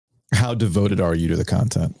How devoted are you to the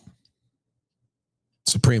content?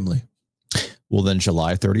 Supremely. Well, then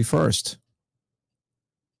July 31st,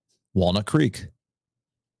 Walnut Creek,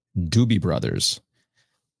 Doobie Brothers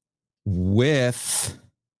with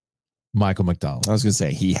Michael McDonald. I was going to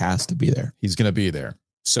say, he has to be there. He's going to be there.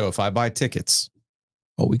 So if I buy tickets,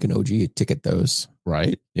 we can OG ticket those,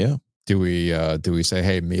 right? Yeah. Do we say,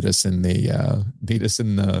 hey, meet us in the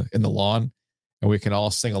lawn, and we can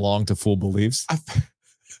all sing along to Fool Believes?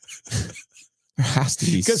 There has to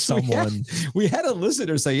be someone. We had a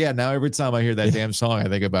listener say, yeah, now every time I hear that damn song, I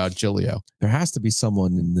think about Giglio. There has to be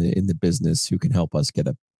someone in the business who can help us get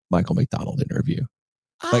a Michael McDonald interview.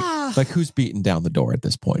 Like who's beating down the door at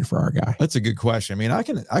this point for our guy? That's a good question. I mean, I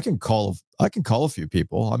can call a few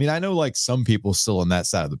people. I mean, I know like some people still on that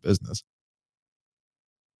side of the business.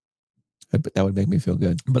 But that would make me feel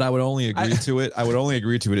good. But I would only agree to it. I would only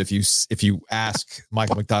agree to it if you ask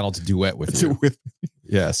Michael McDonald to duet with you.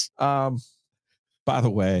 Yes. By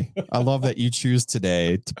the way, I love that you choose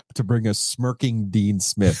today to bring a smirking Dean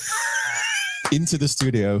Smith into the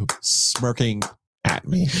studio, smirking at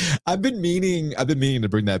me. I've been meaning to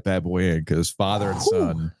bring that bad boy in because father and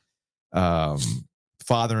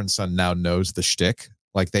son now knows the shtick.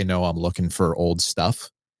 Like they know I'm looking for old stuff.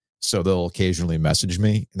 So they'll occasionally message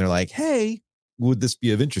me and they're like, hey, would this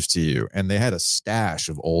be of interest to you? And they had a stash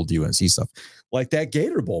of old UNC stuff. Like that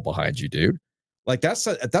Gator Bowl behind you, dude. Like that's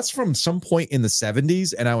from some point in the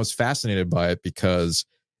 70s. And I was fascinated by it because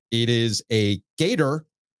it is a Gator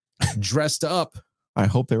dressed up. I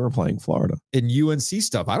hope they were playing Florida in UNC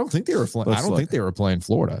stuff. I don't think they were. Think they were playing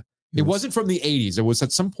Florida. It wasn't from the 80s. It was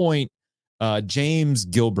at some point. James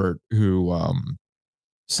Gilbert, who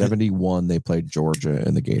 71, they played Georgia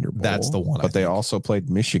in the Gator Bowl. That's the one. But they also played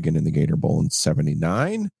Michigan in the Gator Bowl in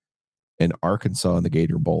 79 and Arkansas in the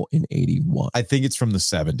Gator Bowl in 81. I think it's from the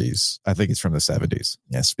 70s.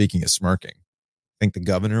 Yeah. Speaking of smirking, I think the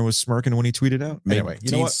governor was smirking when he tweeted out. Anyway,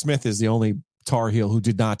 Dean Smith is the only Tar Heel who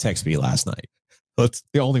did not text me last night.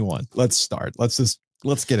 The only one. Let's start. Let's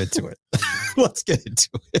get into it. Let's get into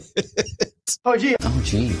it. Oh, gee. Oh,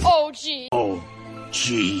 gee. Oh, gee. Oh,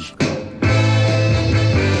 gee.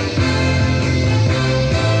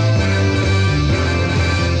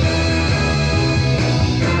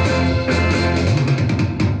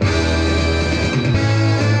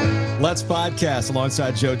 Let's podcast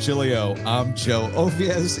alongside Joe Giglio. I'm Joe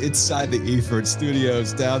Ovies inside the Eford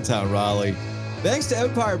Studios, downtown Raleigh. Thanks to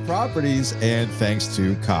Empire Properties and thanks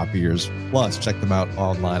to Copiers Plus. Check them out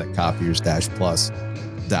online at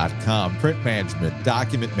copiers-plus.com. Print management,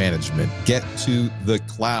 document management, get to the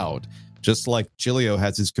cloud. Just like Giglio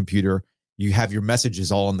has his computer, you have your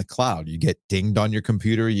messages all in the cloud. You get dinged on your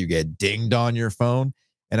computer, you get dinged on your phone.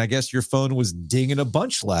 And I guess your phone was dinging a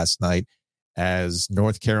bunch last night as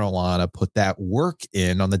North Carolina put that work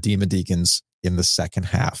in on the Demon Deacons in the second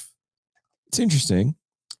half. It's interesting.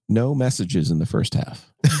 No messages in the first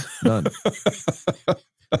half. None.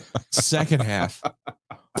 Second half.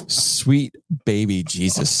 Sweet baby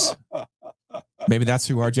Jesus. Maybe that's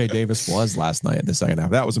who RJ Davis was last night in the second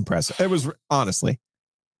half. That was impressive. It was honestly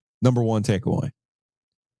number one takeaway.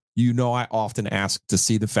 You know, I often ask to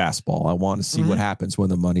see the fastball. I want to see what happens when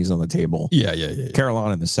the money's on the table. Yeah.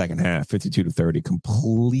 Carolina in the second half, 52-30,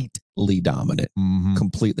 completely dominant.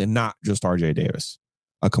 Completely, not just RJ Davis.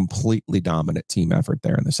 A completely dominant team effort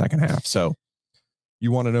there in the second half. So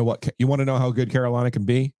you want to know how good Carolina can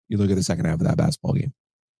be? You look at the second half of that basketball game.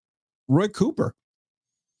 Roy Cooper.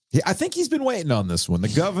 I think he's been waiting on this one. The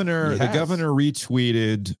governor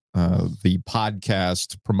retweeted the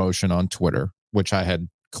podcast promotion on Twitter, which I had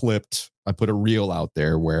clipped. I put a reel out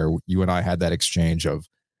there where you and I had that exchange of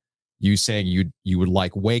you saying you would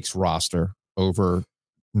like Wake's roster over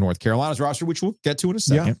North Carolina's roster, which we'll get to in a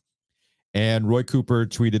second. Yeah. And Roy Cooper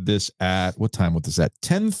tweeted this at, what time was this at?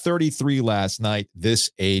 10:33 last night. This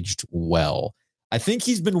aged well. I think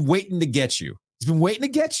he's been waiting to get you. He's been waiting to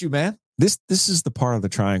get you, man. This is the part of the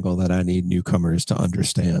triangle that I need newcomers to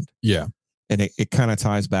understand. Yeah. And it kind of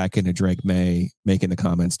ties back into Drake May making the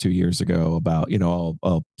comments 2 years ago about,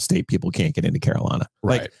 state people can't get into Carolina.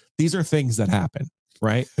 Right. Like, these are things that happen,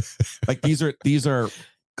 right? Like these are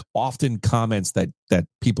often comments that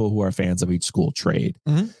people who are fans of each school trade.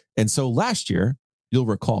 And so last year, you'll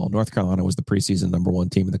recall, North Carolina was the preseason number one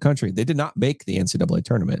team in the country. They did not make the NCAA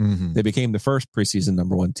tournament. They became the first preseason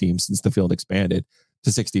number one team since the field expanded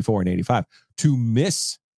to 64 and 85 to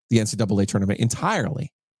miss the NCAA tournament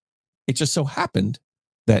entirely. It just so happened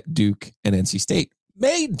that Duke and NC State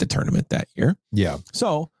made the tournament that year. Yeah.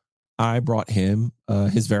 So I brought him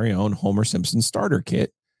his very own Homer Simpson starter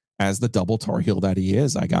kit as the double Tar Heel that he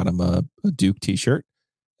is. I got him a Duke t-shirt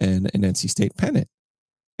and an NC State pennant.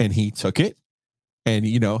 and he took it, and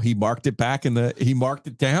he marked it back he marked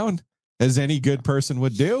it down as any good person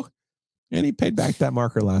would do, and he paid back that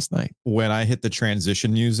marker last night. When I hit the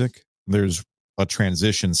transition music, there's a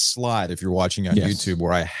transition slide if you're watching on YouTube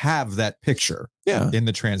where I have that picture in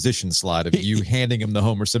the transition slide of you handing him the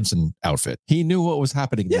Homer Simpson outfit. He knew what was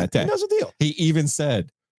happening that day. He knows the deal. He even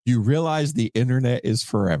said, "You realize the internet is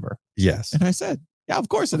forever." Yes. And I said, yeah, of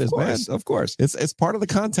course it is, man. Of course. It's part of the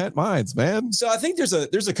content minds, man. So I think there's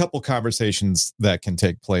a couple conversations that can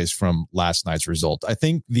take place from last night's result. I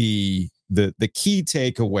think the key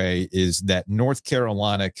takeaway is that North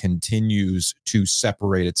Carolina continues to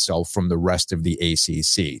separate itself from the rest of the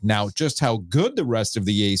ACC. Now, just how good the rest of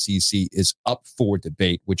the ACC is up for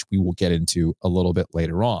debate, which we will get into a little bit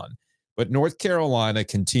later on. But North Carolina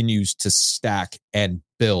continues to stack and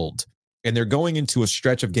build. And they're going into a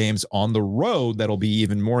stretch of games on the road that'll be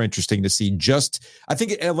even more interesting to see. I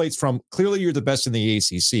think it elevates from clearly you're the best in the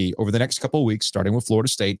ACC over the next couple of weeks, starting with Florida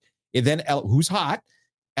State. It then, who's hot,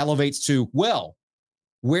 elevates to, well,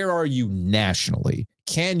 where are you nationally?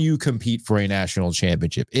 Can you compete for a national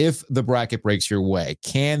championship? If the bracket breaks your way,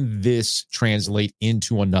 can this translate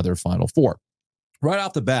into another Final Four? Right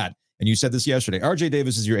off the bat, and you said this yesterday, RJ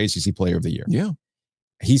Davis is your ACC Player of the Year. Yeah.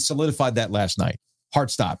 He solidified that last night.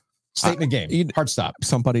 Hard stop. Statement game. Hard stop.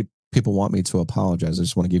 People want me to apologize. I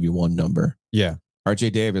just want to give you one number. Yeah.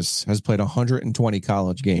 RJ Davis has played 120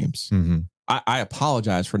 college games. Mm-hmm. I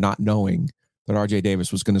apologize for not knowing that RJ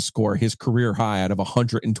Davis was going to score his career high out of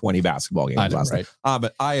 120 basketball games last night.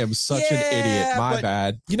 But I am such an idiot. My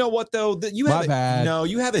bad. You know what, though? You have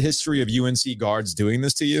a history of UNC guards doing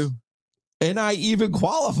this to you. And I even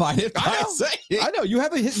qualified it by saying, I know. You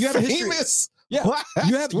have a history. Yeah,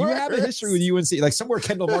 you have a history with UNC. Like somewhere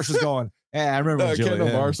Kendall Marshall's going, I remember when Kendall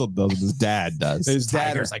Marshall doesn't. His dad does. His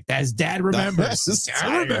dad was like, his dad remembers.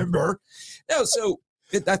 I remember. No, so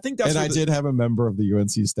I think that's. And I did have a member of the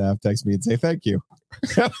UNC staff text me and say thank you.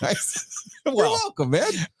 You're welcome, man.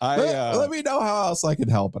 Let me know how else I can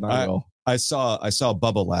help, and I will. I saw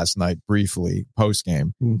Bubba last night briefly post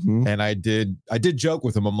game, and I did joke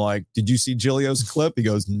with him. I'm like, "Did you see Giglio's clip?" He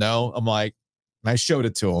goes, "No." I'm like, and I showed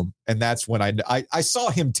it to him, and that's when I saw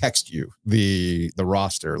him text you the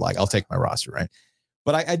roster. Like, I'll take my roster, right?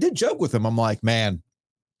 But I did joke with him. I'm like, man,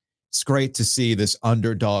 it's great to see this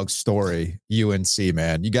underdog story, UNC,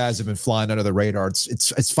 man. You guys have been flying under the radar.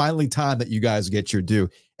 It's finally time that you guys get your due.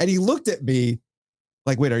 And he looked at me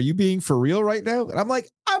like, wait, are you being for real right now? And I'm like,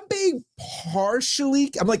 I'm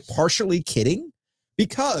partially kidding,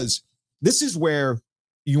 because this is where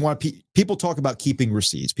you want people talk about keeping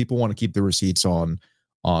receipts. People want to keep the receipts on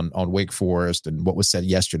Wake Forest and what was said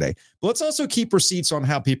yesterday. But let's also keep receipts on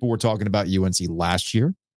how people were talking about UNC last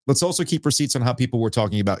year. Let's also keep receipts on how people were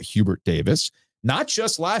talking about Hubert Davis, not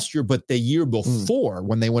just last year, but the year before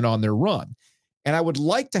when they went on their run. And I would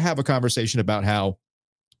like to have a conversation about how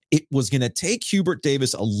it was going to take Hubert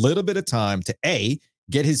Davis a little bit of time to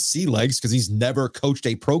get his sea legs, because he's never coached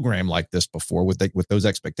a program like this before with those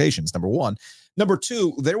expectations, number one. Number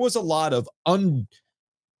two, there was a lot of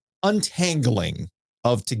untangling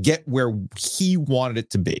to get where he wanted it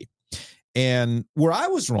to be. And where I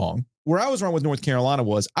was wrong with North Carolina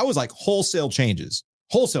was I was like wholesale changes.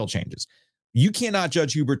 You cannot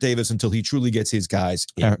judge Hubert Davis until he truly gets his guys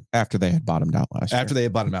in. After they had bottomed out last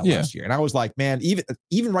year. And I was like, man,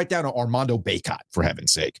 even right down to Armando Bacot, for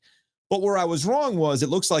heaven's sake. But where I was wrong was it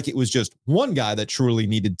looks like it was just one guy that truly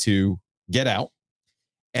needed to get out,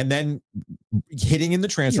 and then hitting in the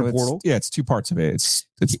transfer portal. It's two parts of it.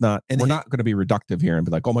 It's not, and we're not going to be reductive here and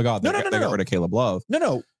be like, oh my God, they got rid of Caleb Love.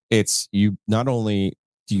 No. It's you. Not only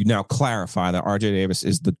do you now clarify that RJ Davis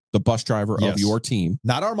is the bus driver of your team,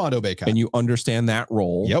 not Armando Bacot, and you understand that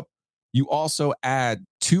role. Yep. You also add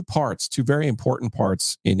two very important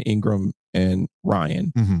parts in Ingram and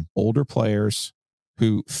Ryan, older players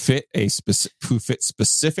who fit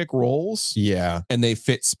specific roles. Yeah. And they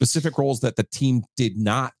fit specific roles that the team did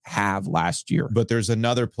not have last year. But there's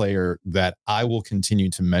another player that I will continue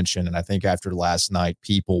to mention. And I think after last night,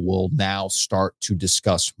 people will now start to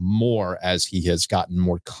discuss more as he has gotten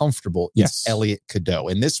more comfortable. Yes. It's Elliot Cadeau.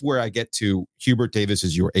 And this is where I get to Hubert Davis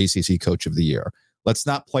is your ACC Coach of the Year. Let's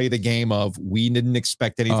not play the game of we didn't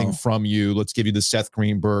expect anything from you. Let's give you the Seth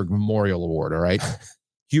Greenberg Memorial Award. All right.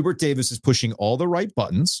 Hubert Davis is pushing all the right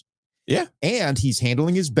buttons. Yeah. And he's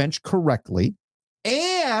handling his bench correctly.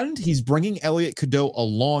 And he's bringing Elliot Cadeau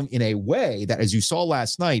along in a way that, as you saw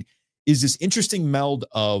last night, is this interesting meld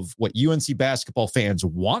of what UNC basketball fans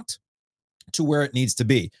want to where it needs to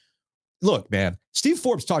be. Look, man, Steve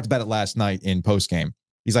Forbes talked about it last night in postgame.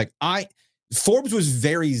 He's like, Forbes was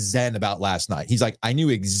very zen about last night. He's like, I knew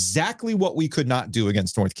exactly what we could not do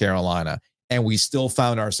against North Carolina, and we still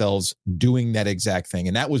found ourselves doing that exact thing,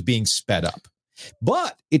 and that was being sped up.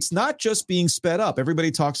 But it's not just being sped up.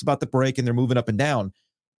 Everybody talks about the break and they're moving up and down.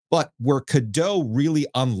 But where Cadeau really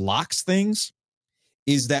unlocks things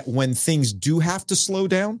is that when things do have to slow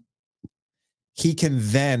down, he can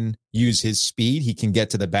then use his speed. He can get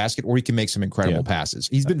to the basket, or he can make some incredible passes.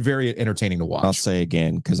 He's been very entertaining to watch. I'll say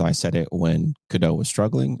again, because I said it when Cadeau was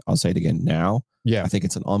struggling. I'll say it again now. Yeah, I think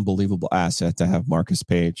it's an unbelievable asset to have Marcus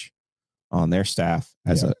Page on their staff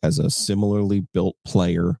as a similarly built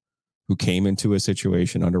player who came into a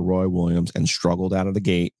situation under Roy Williams and struggled out of the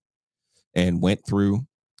gate and went through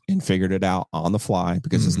and figured it out on the fly,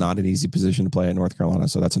 because it's not an easy position to play at North Carolina.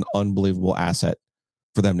 So that's an unbelievable asset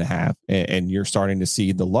for them to have. And you're starting to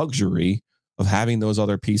see the luxury of having those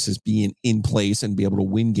other pieces being in place and be able to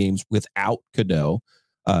win games without Cadeau.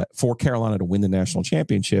 For Carolina to win the national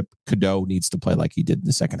championship, Cadeau needs to play like he did in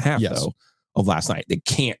the second half, though, of last night. It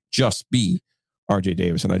can't just be RJ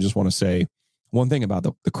Davis. And I just want to say one thing about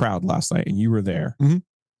the crowd last night, and you were there. Mm-hmm.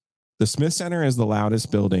 The Smith Center is the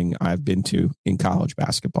loudest building I've been to in college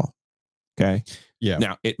basketball. Okay. Yeah.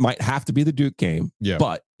 Now it might have to be the Duke game,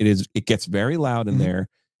 but it gets very loud in there.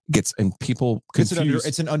 And people confuse.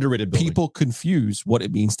 It's an underrated building. People confuse what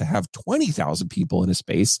it means to have 20,000 people in a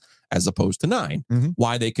space as opposed to 9.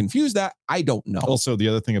 Why they confuse that, I don't know. Also, the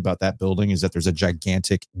other thing about that building is that there's a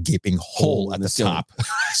gigantic gaping hole at the top.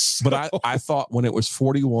 So, but I thought when it was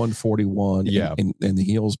 41-41 and the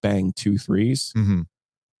Heels banged 2 threes,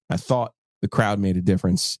 I thought the crowd made a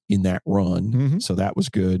difference in that run. So that was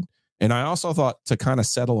good. And I also thought, to kind of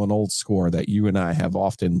settle an old score that you and I have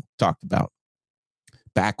often talked about,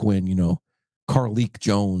 back when, Carleek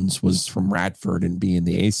Jones was from Radford and being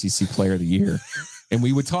the ACC Player of the Year. And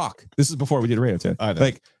we would talk. This is before we did radio today.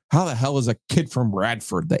 Like, how the hell is a kid from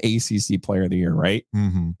Radford the ACC Player of the Year, right?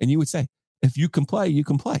 And you would say, if you can play, you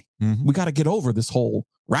can play. We got to get over this whole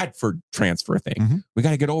Radford transfer thing. We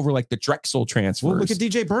got to get over like the Drexel transfers. Well, look at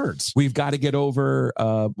DJ Birds. We've got to get over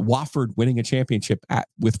Wofford winning a championship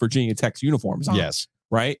with Virginia Tech's uniforms on. Yes.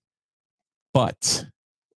 Right? But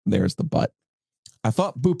there's the but. I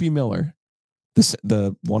thought Boopy Miller,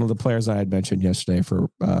 the one of the players I had mentioned yesterday for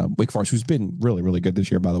Wake Forest, who's been really, really good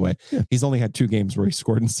this year, by the way. He's only had 2 games where he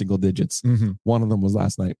scored in single digits. One of them was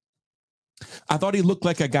last night. I thought he looked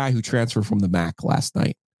like a guy who transferred from the MAC last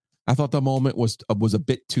night. I thought the moment was a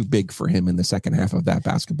bit too big for him in the second half of that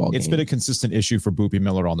basketball game. It's been a consistent issue for Boopy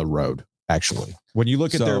Miller on the road, actually. When you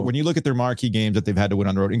look at their marquee games that they've had to win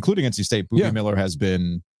on the road, including NC State, Boopy Miller has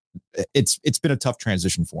been it's been a tough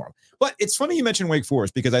transition for him. But it's funny you mentioned Wake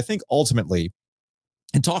Forest, because I think ultimately,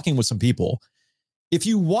 in talking with some people, if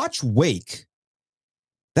you watch Wake,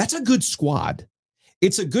 that's a good squad.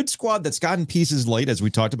 It's a good squad that's gotten pieces late, as we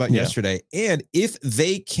talked about yesterday. And if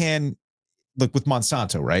they can, look with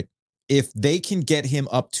Monsanto, right? If they can get him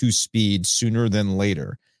up to speed sooner than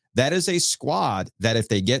later, that is a squad that, if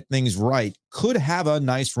they get things right, could have a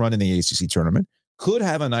nice run in the ACC tournament, could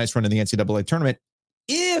have a nice run in the NCAA tournament,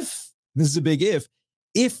 if, this is a big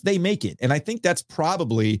if they make it. And I think that's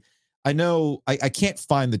probably, I know I can't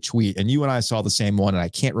find the tweet, and you and I saw the same one, and I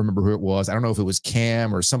can't remember who it was. I don't know if it was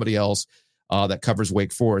Cam or somebody else that covers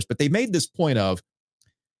Wake Forest, but they made this point of,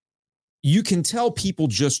 you can tell people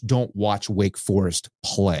just don't watch Wake Forest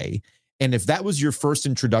play. And if that was your first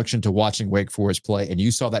introduction to watching Wake Forest play and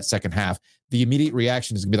you saw that second half, the immediate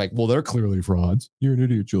reaction is going to be like, well, they're clearly frauds. You're an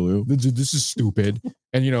idiot, Julio. This is stupid.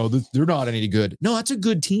 And, they're not any good. No, that's a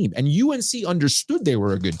good team. And UNC understood they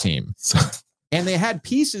were a good team. And they had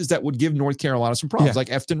pieces that would give North Carolina some problems, like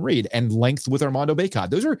Efton Reed and length with Armando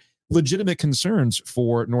Bacot. Those are legitimate concerns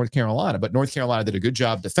for North Carolina. But North Carolina did a good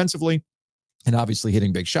job defensively and obviously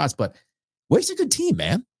hitting big shots. But Wake's a good team,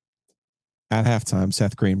 man. At halftime,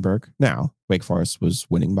 Seth Greenberg, now Wake Forest was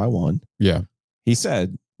winning by 1. Yeah. He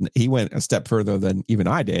said he went a step further than even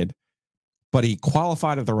I did, but he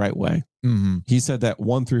qualified it the right way. He said that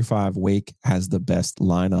 1 through 5, Wake has the best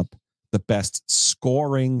lineup, the best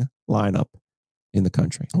scoring lineup in the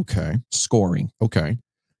country. Okay. Scoring. Okay.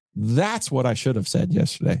 That's what I should have said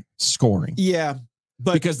yesterday. Scoring. Yeah.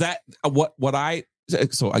 But because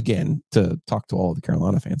so again, to talk to all of the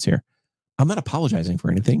Carolina fans here, I'm not apologizing for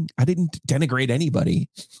anything. I didn't denigrate anybody.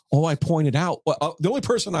 All I pointed out, the only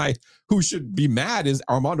person who should be mad is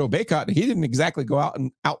Armando Bacot. He didn't exactly go out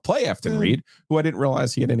and outplay Efton Reed, who I didn't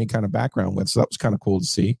realize he had any kind of background with. So that was kind of cool to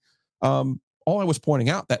see. All I was pointing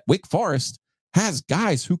out that Wake Forest has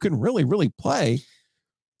guys who can really, really play.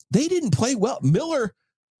 They didn't play well. Miller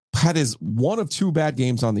had his one of 2 bad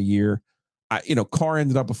games on the year. Carr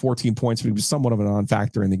ended up with 14 points, but he was somewhat of a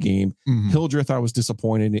non-factor in the game. Mm-hmm. Hildreth, I was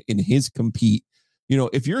disappointed in his compete.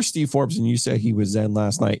 If you're Steve Forbes and you say he was zen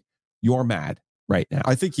last night, you're mad right now.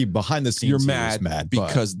 I think behind the scenes, you're mad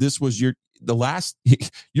because this was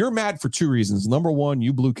you're mad for two reasons. Number one,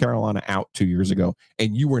 you blew Carolina out 2 years ago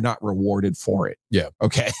and you were not rewarded for it. Yeah.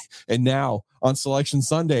 Okay. And now on Selection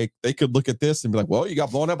Sunday, they could look at this and be like, well, you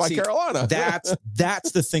got blown up by Carolina.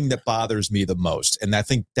 That's the thing that bothers me the most. And I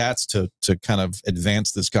think that's to kind of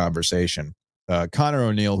advance this conversation. Connor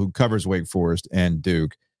O'Neill, who covers Wake Forest and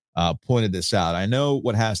Duke, pointed this out. I know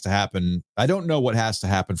what has to happen. I don't know what has to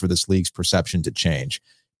happen for this league's perception to change.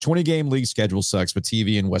 20-game league schedule sucks, but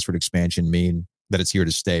TV and westward expansion mean that it's here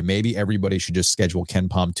to stay. Maybe everybody should just schedule Ken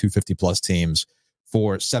Pom 250-plus teams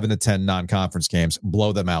for 7 to 10 non-conference games,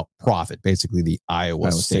 blow them out, profit, basically the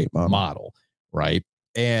Iowa State model, right?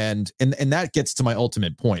 And that gets to my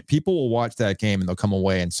ultimate point. People will watch that game and they'll come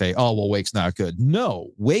away and say, oh, well, Wake's not good. No,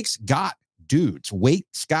 Wake's got dudes.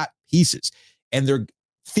 Wake's got pieces. And they're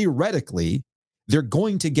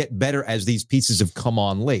going to get better as these pieces have come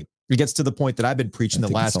on late. It gets to the point that I've been preaching the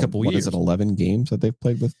last couple of years. Is it 11 games that they've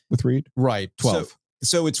played with Reed? Right. 12.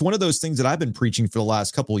 So it's one of those things that I've been preaching for the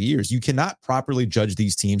last couple of years. You cannot properly judge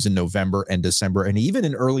these teams in November and December and even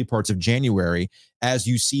in early parts of January as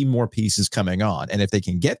you see more pieces coming on. And if they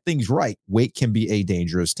can get things right, Wake can be a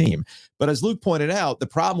dangerous team. But as Luke pointed out, the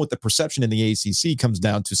problem with the perception in the ACC comes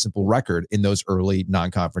down to simple record in those early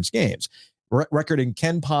non-conference games. Record in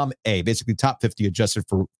Ken Pom A, basically top 50 adjusted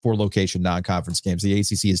for location non-conference games. The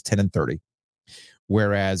ACC is 10-30,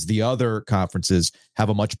 whereas the other conferences have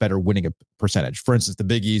a much better winning percentage. For instance, the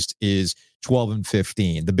Big East is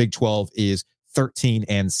 12-15. The Big 12 is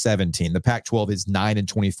 13-17. The Pac-12 is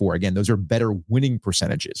 9-24. Again, those are better winning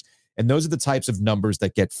percentages. And those are the types of numbers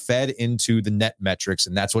that get fed into the net metrics,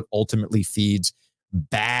 and that's what ultimately feeds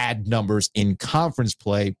bad numbers in conference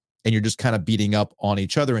play. And you're just kind of beating up on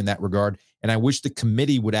each other in that regard. And I wish the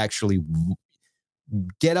committee would actually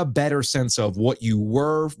get a better sense of what you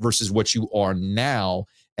were versus what you are now.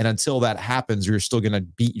 And until that happens, you're still going to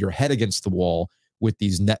beat your head against the wall with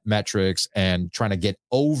these net metrics and trying to get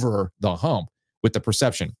over the hump with the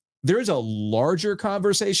perception. There is a larger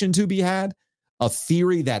conversation to be had, a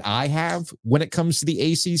theory that I have when it comes to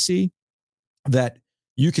the ACC, that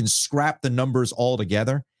you can scrap the numbers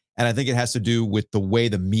altogether. And I think it has to do with the way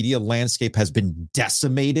the media landscape has been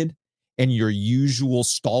decimated and your usual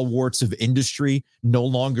stalwarts of industry no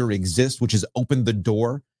longer exist, which has opened the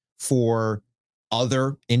door for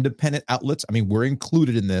other independent outlets. I mean, we're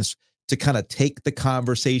included in this to kind of take the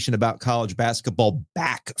conversation about college basketball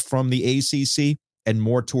back from the ACC and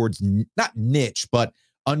more towards not niche, but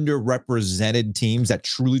underrepresented teams that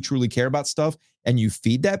truly, truly care about stuff. And you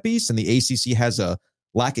feed that beast, and the ACC has a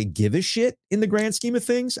lack of give a shit in the grand scheme of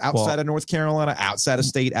things outside of North Carolina, outside of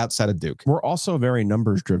State, outside of Duke. We're also very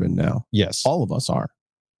numbers driven now. Yes. All of us are.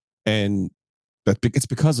 And it's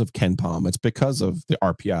because of Ken Pom. It's because of the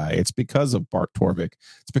RPI. It's because of Bart Torvik.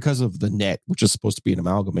 It's because of the net, which is supposed to be an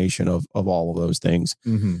amalgamation of all of those things.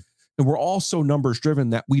 Mm-hmm. And we're also numbers driven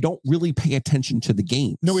that we don't really pay attention to the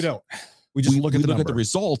games. No, we don't. We just look at the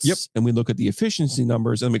results and we look at the efficiency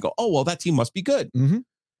numbers and we go, oh, well, that team must be good. Mm-hmm.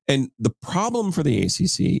 And the problem for the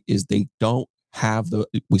ACC is they don't have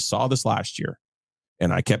we saw this last year,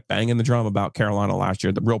 and I kept banging the drum about Carolina last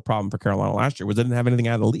year. The real problem for Carolina last year was they didn't have anything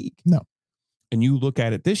out of the league. No. And you look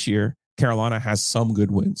at it this year, Carolina has some good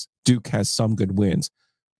wins. Duke has some good wins.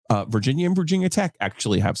 Virginia and Virginia Tech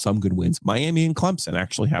actually have some good wins. Miami and Clemson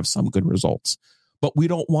actually have some good results. But we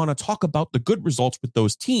don't want to talk about the good results with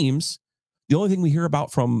those teams. The only thing we hear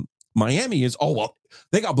about from Miami is, oh, well,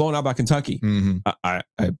 they got blown out by Kentucky. Mm-hmm.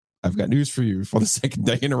 I've got news for you for the second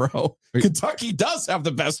day in a row. Kentucky does have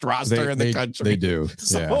the best roster in the country. They do.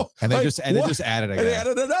 So, yeah. And they just added again. They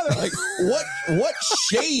added another. Like, what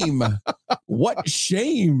shame? What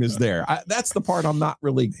shame is there? That's the part I'm not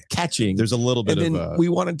really catching. There's a little bit of we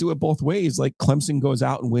want to do it both ways. Like Clemson goes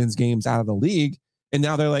out and wins games out of the league, and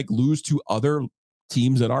now they're like lose to other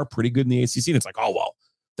teams that are pretty good in the ACC. And it's like, oh well,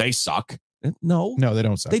 they suck. No, they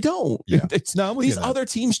don't suck. They don't. Yeah. These other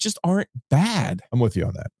teams just aren't bad. I'm with you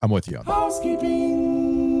on that.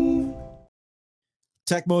 Housekeeping.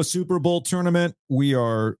 Tecmo Super Bowl tournament.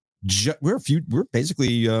 We're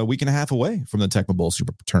basically a week and a half away from the Tecmo Bowl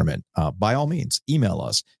Super Tournament. By all means, email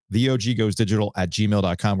us,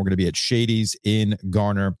 theoggoesdigital@gmail.com. We're going to be at Shady's in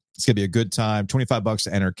Garner. It's going to be a good time. $25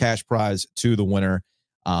 to enter, cash prize to the winner.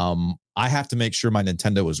 I have to make sure my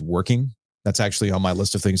Nintendo is working. That's actually on my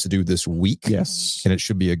list of things to do this week. Yes. And it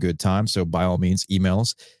should be a good time. So by all means, email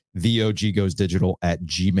us,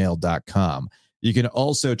 theoggoesdigital@gmail.com. You can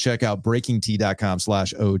also check out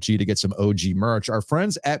breakingtea.com/OG to get some OG merch. Our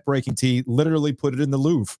friends at Breaking Tea literally put it in the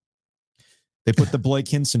Louvre. They put the Blake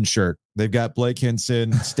Hinson shirt. They've got Blake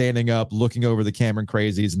Hinson standing up, looking over the Cameron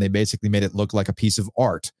Crazies, and they basically made it look like a piece of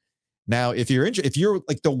art. Now, if you're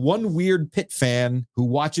like the one weird Pitt fan who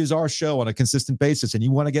watches our show on a consistent basis and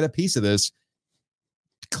you want to get a piece of this,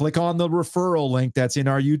 click on the referral link that's in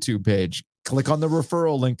our YouTube page. Click on the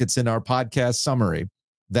referral link that's in our podcast summary.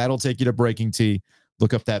 That'll take you to Breaking Tea.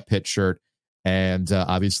 Look up that Pitt shirt. And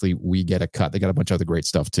obviously, we get a cut. They got a bunch of other great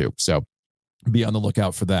stuff, too. So be on the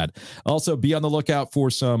lookout for that. Also, be on the lookout for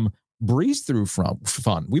some Breeze Through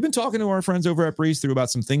fun. We've been talking to our friends over at Breeze Through about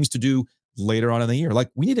some things to do later on in the year. Like,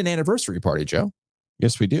 we need an anniversary party, Joe.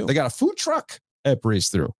 Yes, we do. They got a food truck at Breeze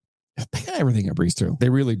Through. They got everything at Breeze Through. They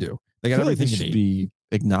really do. They got everything like you need. Be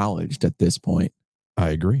acknowledged at this point.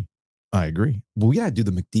 I agree. Well, we got to do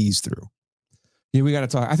the McDee's through. Yeah, we got to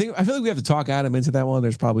talk. I feel like we have to talk Adam into that one.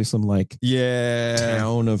 There's probably some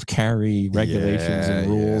town of carry regulations and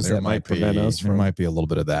rules that might prevent us from. There might be a little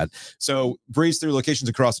bit of that. So Breeze Through, locations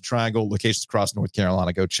across the triangle, locations across North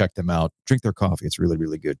Carolina. Go check them out. Drink their coffee. It's really,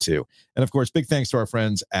 really good too. And of course, big thanks to our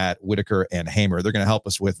friends at Whitaker and Hamer. They're going to help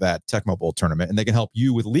us with that Tecmo Bowl tournament, and they can help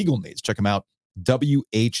you with legal needs. Check them out.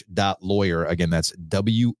 WH.lawyer. Again, that's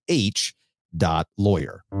WH.lawyer.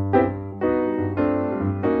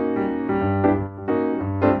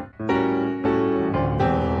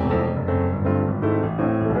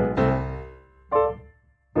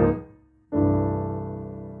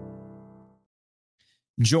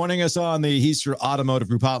 Joining us on the Heister Automotive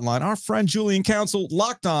Group hotline, our friend Julian Council,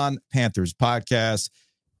 Locked On Panthers podcast.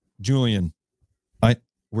 Julian,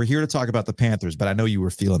 we're here to talk about the Panthers, but I know you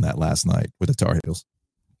were feeling that last night with the Tar Heels.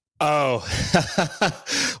 Oh,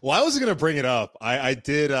 well, I was going to bring it up. I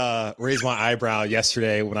did raise my eyebrow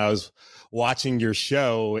yesterday when I was watching your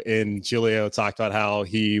show, and Julio talked about how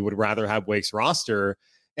he would rather have Wake's roster.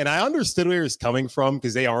 And I understood where he was coming from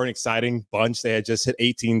because they are an exciting bunch. They had just hit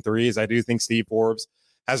 18 threes. I do think Steve Forbes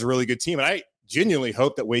has a really good team. And I genuinely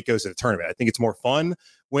hope that Wake goes to the tournament. I think it's more fun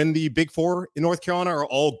when the Big Four in North Carolina are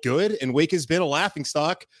all good. And Wake has been a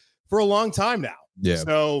laughingstock for a long time now. Yeah.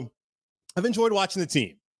 So I've enjoyed watching the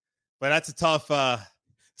team. But that's a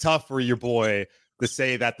tough for your boy to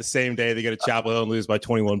say that the same day they go to Chapel Hill and lose by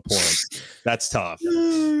 21 points. That's tough.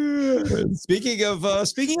 Speaking of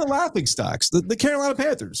laughingstocks, the Carolina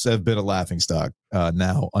Panthers have been a laughingstock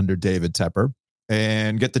now under David Tepper.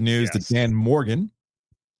 And get the news that Dan Morgan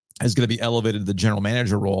is going to be elevated to the general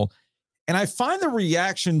manager role. And I find the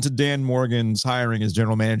reaction to Dan Morgan's hiring as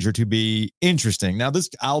general manager to be interesting. Now,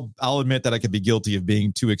 I'll admit that I could be guilty of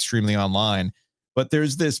being too extremely online. But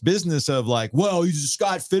there's this business of like, well, he's a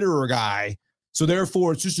Scott Fitterer guy, so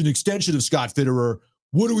therefore it's just an extension of Scott Fitterer.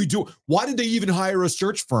 What do we do? Why did they even hire a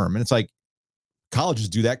search firm? And it's like, colleges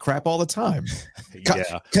do that crap all the time.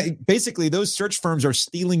 Yeah. Basically, those search firms are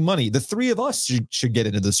stealing money. The three of us should get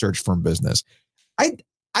into the search firm business. I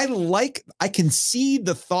can see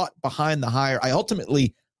the thought behind the hire. I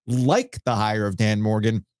ultimately like the hire of Dan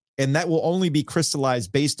Morgan, and that will only be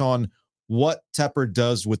crystallized based on what Tepper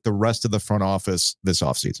does with the rest of the front office this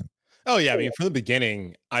offseason. Oh, yeah. I mean, from the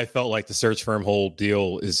beginning, I felt like the search firm whole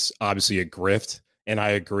deal is obviously a grift. And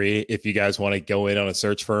I agree. If you guys want to go in on a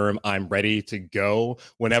search firm, I'm ready to go.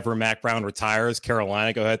 Whenever Mac Brown retires,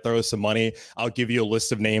 Carolina, go ahead, throw us some money. I'll give you a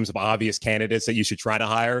list of names of obvious candidates that you should try to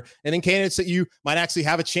hire, and then candidates that you might actually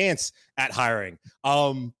have a chance at hiring.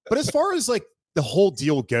 But as far as like the whole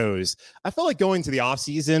deal goes, I felt like going to the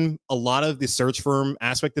offseason, a lot of the search firm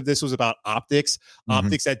aspect of this was about optics,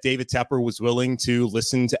 optics that David Tepper was willing to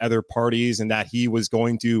listen to other parties and that he was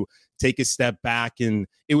going to take a step back. And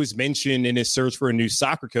it was mentioned in his search for a new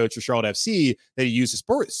soccer coach for Charlotte FC that he used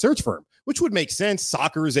a search firm, which would make sense.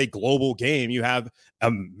 Soccer is a global game. You have a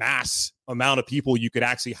mass amount of people you could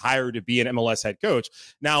actually hire to be an MLS head coach.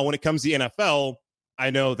 Now, when it comes to NFL, I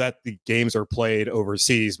know that the games are played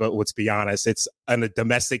overseas, but let's be honest, it's a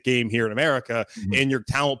domestic game here in America, and your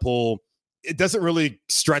talent pool, it doesn't really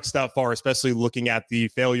stretch that far, especially looking at the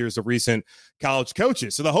failures of recent college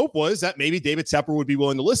coaches. So the hope was that maybe David Tepper would be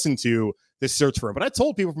willing to listen to this search firm. But I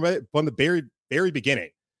told people from the very, very beginning,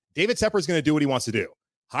 David Tepper is going to do what he wants to do.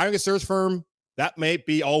 Hiring a search firm, that may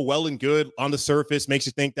be all well and good on the surface, makes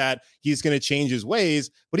you think that he's going to change his ways,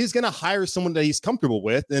 but he's going to hire someone that he's comfortable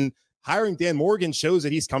with. And hiring Dan Morgan shows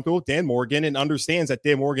that he's comfortable with Dan Morgan and understands that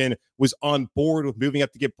Dan Morgan was on board with moving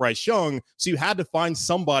up to get Bryce Young. So you had to find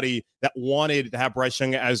somebody that wanted to have Bryce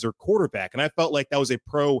Young as their quarterback. And I felt like that was a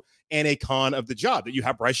pro and a con of the job, that you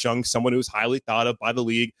have Bryce Young, someone who's highly thought of by the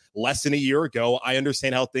league less than a year ago. I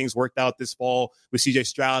understand how things worked out this fall with CJ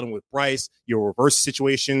Stroud and with Bryce. Your reverse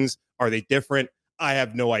situations Are they different? I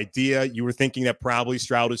have no idea. You were thinking that probably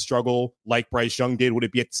Stroud would struggle like Bryce Young did. Would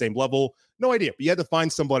it be at the same level? No idea. But you had to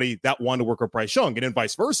find somebody that wanted to work with Bryce Young. And then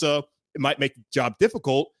vice versa, it might make the job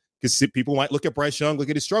difficult because people might look at Bryce Young, look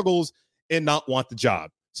at his struggles, and not want the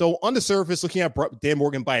job. So on the surface, looking at Dan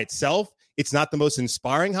Morgan by itself, it's not the most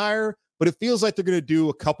inspiring hire, but it feels like they're going to do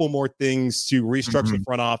a couple more things to restructure the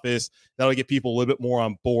front office. That'll get people a little bit more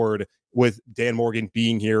on board with Dan Morgan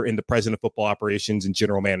being here in the president of football operations and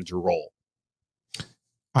general manager role.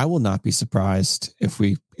 I will not be surprised if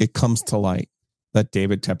it comes to light that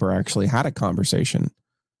David Tepper actually had a conversation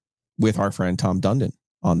with our friend Tom Dundon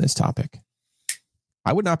on this topic.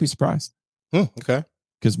 I would not be surprised. Okay.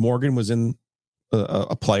 Because Morgan was in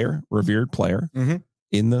a player, revered player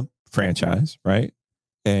in the franchise, right?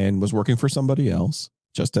 And was working for somebody else,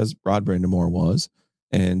 just as Rod Brindamore was.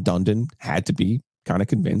 And Dundon had to be kind of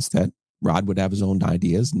convinced that Rod would have his own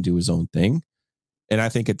ideas and do his own thing. And I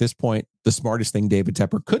think at this point, the smartest thing David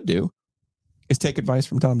Tepper could do is take advice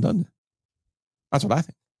from Tom Dundon. That's what I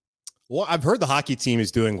think. Well, I've heard the hockey team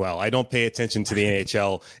is doing well. I don't pay attention to the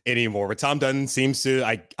NHL anymore, but Tom Dundon seems to,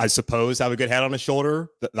 I suppose, have a good head on his shoulder.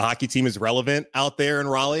 The hockey team is relevant out there in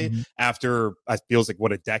Raleigh after it feels like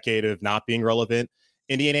a decade of not being relevant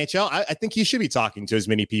in the NHL. I think he should be talking to as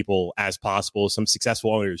many people as possible, some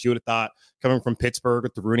successful owners. You would have thought coming from Pittsburgh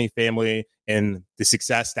with the Rooney family and the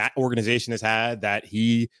success that organization has had, that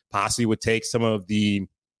he possibly would take some of the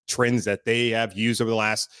trends that they have used over the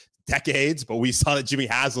last decades, but we saw that Jimmy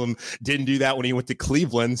Haslam didn't do that when he went to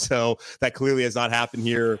Cleveland. So that clearly has not happened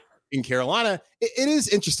here in Carolina. It is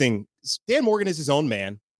interesting. Dan Morgan is his own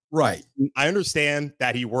man. Right. I understand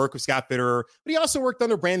that he worked with Scott Fitterer, but he also worked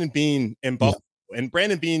under Brandon Beane in Buffalo. Yeah. And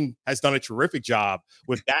Brandon Beane has done a terrific job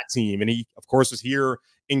with that team. And he, of course, was here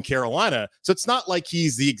in Carolina. So it's not like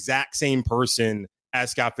he's the exact same person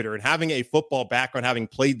as Scott Fitterer. And having a football background, having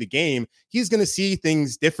played the game, he's going to see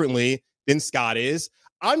things differently than Scott is.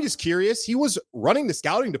 I'm just curious. He was running the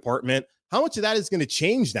scouting department. How much of that is going to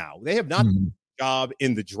change now? They have not done a great job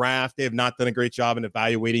in the draft. They have not done a great job in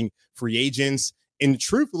evaluating free agents. And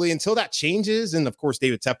truthfully, until that changes, and of course,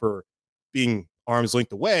 David Tepper being arm's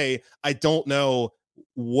length away, I don't know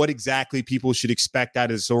what exactly people should expect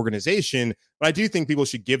out of this organization. But I do think people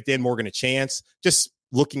should give Dan Morgan a chance. Just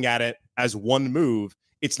looking at it as one move,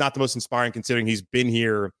 it's not the most inspiring considering he's been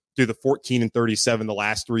here through the 14-37 the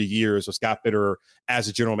last 3 years with Scott Fitterer as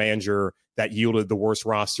a general manager that yielded the worst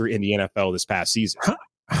roster in the NFL this past season.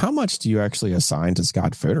 How much do you actually assign to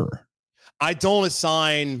Scott Fitterer? I don't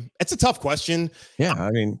assign. It's a tough question. Yeah,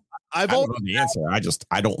 I mean, I don't know the answer.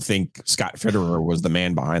 I don't think Scott Fitterer was the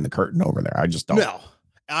man behind the curtain over there. I just don't. No.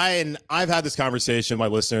 I've had this conversation with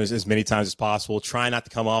my listeners as many times as possible. Try not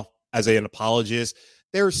to come off as an apologist.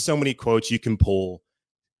 There are so many quotes you can pull.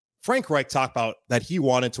 Frank Reich talked about that he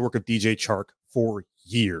wanted to work with DJ Chark for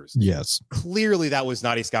years. Yes. Clearly, that was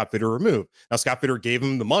not a Scott Fitterer move. Now, Scott Fitterer gave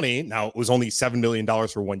him the money. Now, it was only $7 million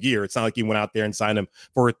for 1 year. It's not like he went out there and signed him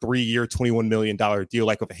for a 3-year, $21 million deal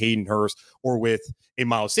like with a Hayden Hurst or with a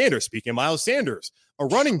Miles Sanders. Speaking of Miles Sanders, a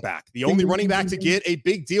running back, the only running back to get a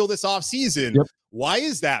big deal this offseason. Yep. Why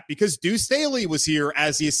is that? Because Deuce Staley was here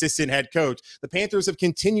as the assistant head coach. The Panthers have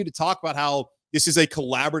continued to talk about how this is a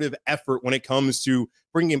collaborative effort when it comes to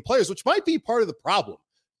bringing in players, which might be part of the problem.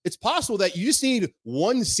 It's possible that you just need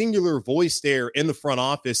one singular voice there in the front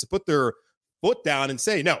office to put their foot down and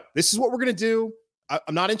say, no, this is what we're going to do.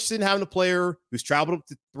 I'm not interested in having a player who's traveled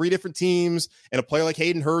to 3 different teams and a player like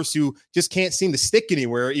Hayden Hurst who just can't seem to stick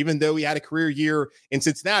anywhere, even though he had a career year in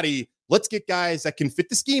Cincinnati. Let's get guys that can fit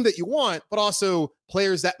the scheme that you want, but also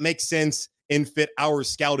players that make sense and fit our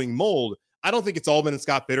scouting mold. I don't think it's all been in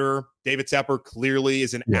Scott Fitterer. David Tepper clearly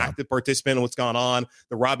is an active participant in what's gone on.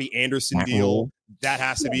 The Robbie Anderson deal, that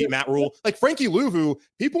has to be Matt Rule. Like Frankie Louvu,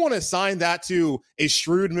 people want to assign that to a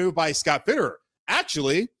shrewd move by Scott Fitterer.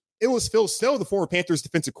 Actually, it was Phil Snow, the former Panthers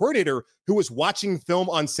defensive coordinator, who was watching film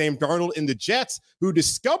on Sam Darnold in the Jets, who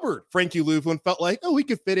discovered Frankie Louvu and felt like, oh, he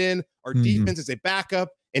could fit in our defense as a backup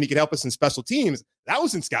and he could help us in special teams. That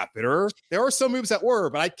was in Scott Fitterer. There are some moves that were,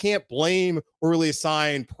 but I can't blame or really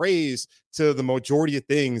assign praise to the majority of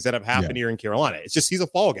things that have happened here in Carolina. It's just he's a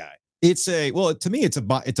fall guy. To me, it's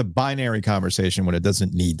a binary conversation when it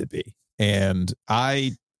doesn't need to be. And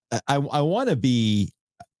I want to be,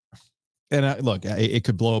 and look, it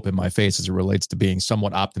could blow up in my face as it relates to being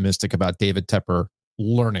somewhat optimistic about David Tepper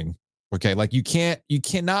learning. Okay, like you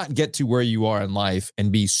cannot get to where you are in life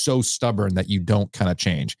and be so stubborn that you don't kind of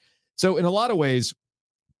change. So in a lot of ways,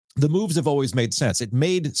 the moves have always made sense. It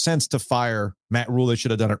made sense to fire Matt Rule. They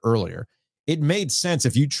should have done it earlier. It made sense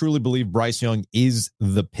if you truly believe Bryce Young is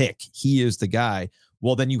the pick. He is the guy.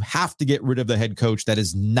 well, then you have to get rid of the head coach that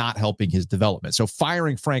is not helping his development. So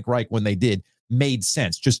firing Frank Reich when they did made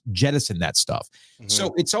sense. Just jettison that stuff. Mm-hmm.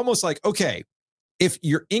 So it's almost like, okay, if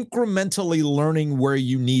you're incrementally learning where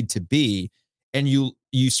you need to be and you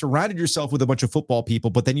surrounded yourself with a bunch of football people,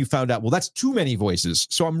 but then you found out, well, that's too many voices.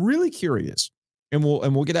 So I'm really curious, and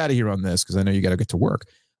we'll get out of here on this because I know you got to get to work.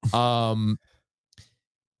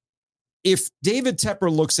 If David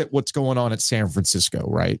Tepper looks at what's going on at San Francisco,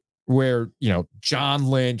 right, where, John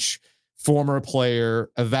Lynch, former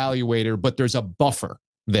player, evaluator, but there's a buffer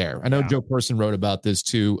there. I know Joe Person wrote about this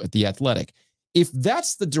too at The Athletic. If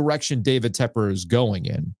that's the direction David Tepper is going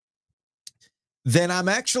in, then I'm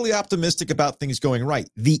actually optimistic about things going right.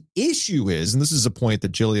 The issue is, and this is a point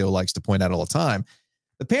that Giglio likes to point out all the time,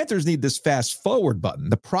 the Panthers need this fast forward button.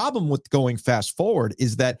 The problem with going fast forward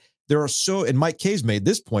is that there are and Mike Kay's made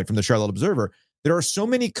this point from the Charlotte Observer, there are so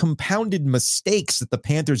many compounded mistakes that the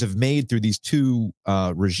Panthers have made through these two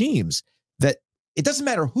regimes that it doesn't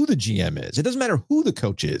matter who the GM is. It doesn't matter who the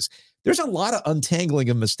coach is. There's a lot of untangling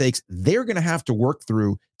of mistakes they're going to have to work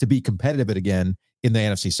through to be competitive again in the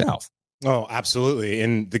NFC South. Oh, absolutely.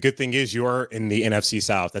 And the good thing is you are in the NFC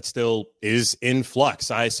South. That still is in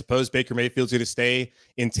flux. I suppose Baker Mayfield's going to stay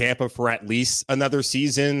in Tampa for at least another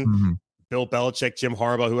season. Mm-hmm. Bill Belichick, Jim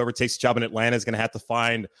Harbaugh, whoever takes the job in Atlanta is going to have to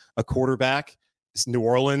find a quarterback. It's New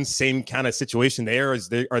Orleans, same kind of situation there. Are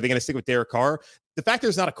they going to stick with Derek Carr? The fact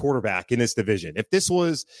there's not a quarterback in this division. If this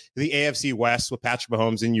was the AFC West with Patrick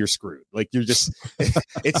Mahomes, and you're screwed. Like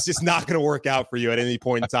it's just not going to work out for you at any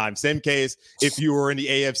point in time. Same case if you were in the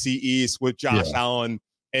AFC East with Josh Allen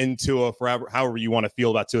and Tua, forever, however you want to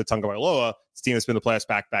feel about Tua Tagovailoa. This team has been in the playoffs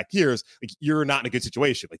back years. Like, you're not in a good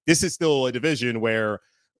situation. Like, this is still a division where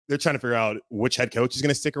they're trying to figure out which head coach is going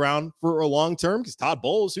to stick around for a long term, because Todd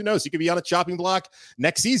Bowles, who knows, he could be on a chopping block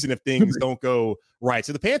next season if things don't go right.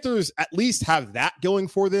 So the Panthers at least have that going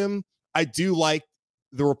for them. I do like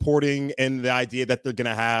the reporting and the idea that they're going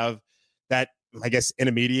to have that, I guess,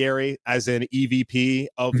 intermediary as an EVP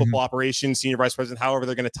of football operations, senior vice president, however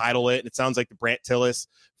they're going to title it. And it sounds like the Brant Tillis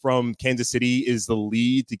from Kansas City is the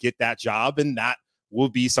lead to get that job. And that will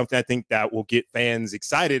be something I think that will get fans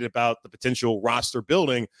excited about the potential roster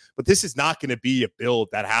building. But this is not going to be a build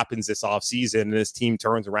that happens this offseason and this team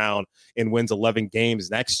turns around and wins 11 games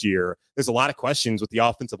next year. There's a lot of questions with the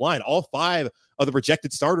offensive line. All 5 of the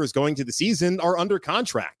projected starters going to the season are under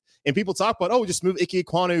contract. And people talk about, just move Ike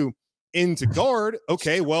Ekwonu into guard.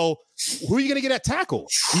 Okay, well, who are you going to get at tackle?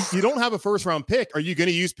 You don't have a first-round pick. Are you going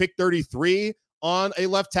to use pick 33 on a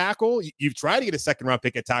left tackle? You've tried to get a second-round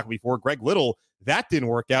pick at tackle before. Greg Little, that didn't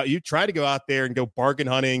work out. You tried to go out there and go bargain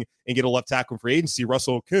hunting and get a left tackle in free agency.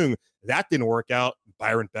 Russell Okung, that didn't work out.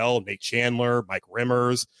 Byron Bell, Nate Chandler, Mike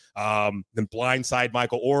Rimmers, then blindside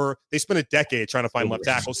Michael Orr. They spent a decade trying to find left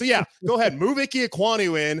tackle. So, go ahead. Move Ike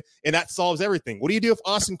Ekwonu in, and that solves everything. What do you do if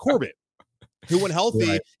Austin Corbett, who when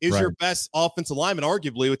healthy is your best offensive lineman,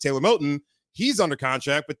 arguably, with Taylor Moton? He's under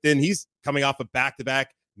contract, but then he's coming off of back-to-back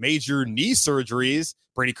major knee surgeries.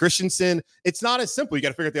 Brady Christensen. It's not as simple. You got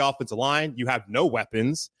to figure out the offensive line. You have no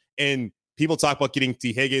weapons. And people talk about getting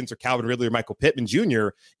T. Higgins or Calvin Ridley or Michael Pittman Jr.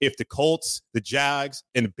 If the Colts, the Jags,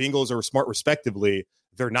 and the Bengals are smart respectively,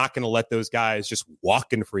 they're not going to let those guys just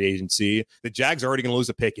walk into free agency. The Jags are already going to lose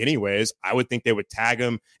a pick anyways. I would think they would tag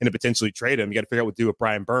him and to potentially trade him. You got to figure out what to do with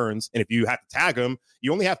Brian Burns. And if you have to tag him,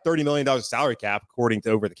 you only have $30 million of salary cap, according to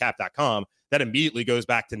overthecap.com. That immediately goes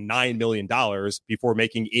back to $9 million before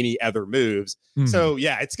making any other moves. So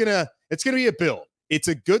it's gonna be a build. It's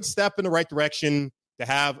a good step in the right direction to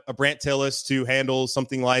have a Brant Tillis to handle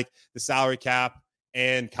something like the salary cap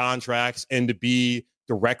and contracts, and to be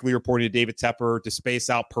directly reporting to David Tepper, to space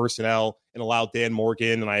out personnel and allow Dan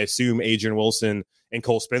Morgan and I assume Adrian Wilson and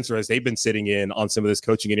Cole Spencer, as they've been sitting in on some of this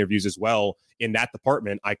coaching interviews as well in that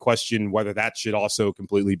department. I question whether that should also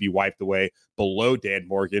completely be wiped away below Dan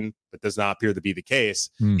Morgan. That does not appear to be the case.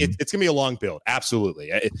 It's going to be a long build. Absolutely.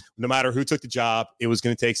 No matter who took the job, it was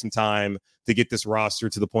going to take some time to get this roster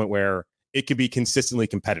to the point where it could be consistently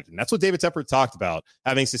competitive. And that's what David Tepper talked about,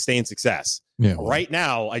 having sustained success. Right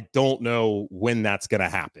now, I don't know when that's going to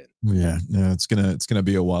happen. It's gonna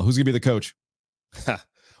be a while. Who's gonna be the coach?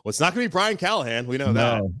 Well, it's not going to be Brian Callahan. We know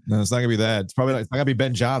that. No, it's not going to be that. It's probably not going to be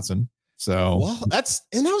Ben Johnson. So, that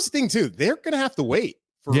was the thing too. They're going to have to wait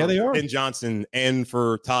for they are. Ben Johnson and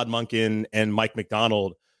for Todd Monken and Mike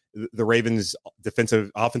McDonald, the Ravens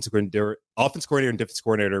offensive coordinator and defensive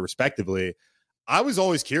coordinator, respectively. I was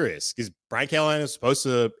always curious because Brian Callahan is supposed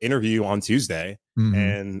to interview on Tuesday,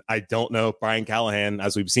 and I don't know if Brian Callahan,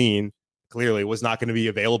 as we've seen, clearly was not going to be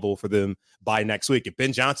available for them by next week. If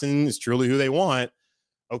Ben Johnson is truly who they want,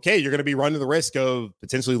 okay, you're going to be running the risk of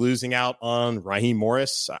potentially losing out on Raheem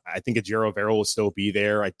Morris. I think Ejiro Vera will still be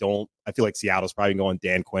there. I feel like Seattle's probably going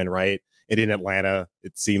Dan Quinn, right? And in Atlanta,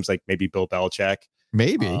 it seems like maybe Bill Belichick.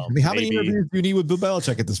 Maybe. I mean, how many interviews do you need with Bill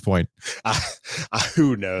Belichick at this point?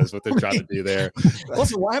 Who knows what they're trying to do there?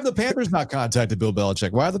 Also, why have the Panthers not contacted Bill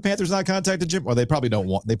Belichick? Why have the Panthers not contacted Jim? Well, they probably don't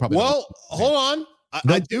want. Hold on.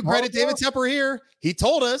 I do credit David Tepper here. He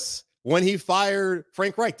told us when he fired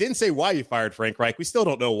Frank Reich. Didn't say why he fired Frank Reich. We still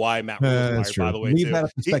don't know why Matt Rule was fired, by the way. Leave that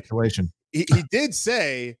up to speculation. He did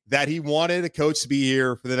say that he wanted a coach to be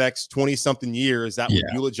here for the next 20-something years that would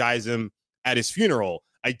eulogize him at his funeral.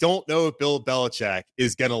 I don't know if Bill Belichick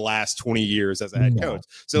is going to last 20 years as a head coach.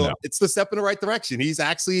 So it's the step in the right direction. He's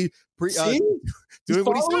actually doing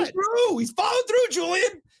what he said. He's following through,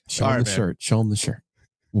 Julian. Show him the shirt. Show him the shirt.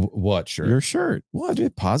 What shirt? Your shirt. What,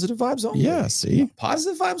 dude? Positive vibes only. Yeah, see?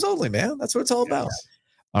 Positive vibes only, man. That's what it's all about.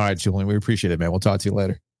 All right, Julian. We appreciate it, man. We'll talk to you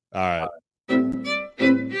later. All right.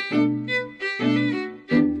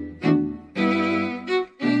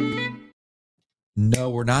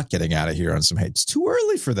 No, we're not getting out of here on some hate. It's too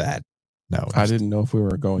early for that. No, I didn't know if we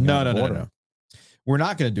were going. No. We're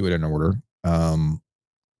not going to do it in order.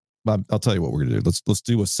 But I'll tell you what we're going to do. Let's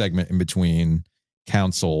do a segment in between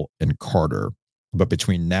Council and Carter. But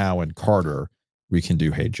between now and Carter, we can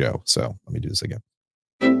do Hey Joe. So let me do this again.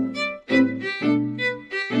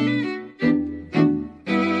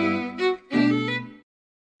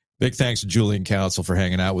 Big thanks to Julian Council for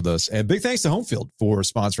hanging out with us. And big thanks to Homefield for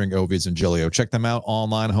sponsoring Ovies and Giglio. Check them out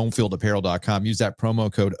online, homefieldapparel.com. Use that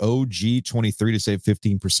promo code OG23 to save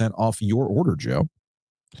 15% off your order, Joe.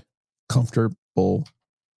 Comfortable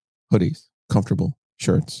hoodies, comfortable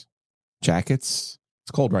shirts, jackets.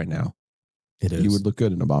 It's cold right now. It is. You would look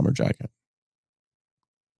good in a bomber jacket.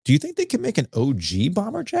 Do you think they can make an OG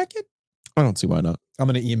bomber jacket? I don't see why not. I'm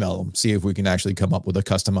going to email them, see if we can actually come up with a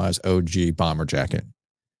customized OG bomber jacket.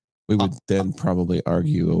 We would then probably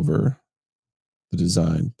argue over the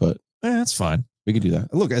design, but that's fine. We could do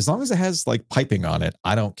that. Look, as long as it has like piping on it,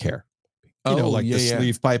 I don't care. The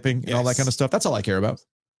sleeve piping and all that kind of stuff. That's all I care about.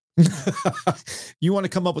 You want to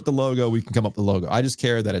come up with the logo, we can come up with the logo. I just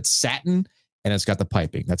care that it's satin and it's got the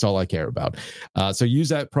piping. That's all I care about. So use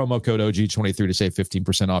that promo code OG23 to save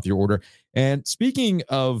 15% off your order. And speaking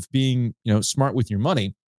of being, smart with your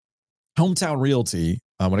money, Hometown Realty,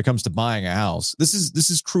 when it comes to buying a house, this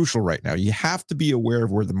is crucial right now. You have to be aware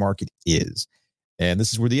of where the market is. And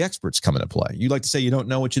this is where the experts come into play. You like to say you don't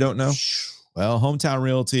know what you don't know? Well, Hometown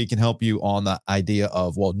Realty can help you on the idea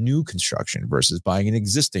of, new construction versus buying an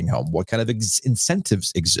existing home. What kind of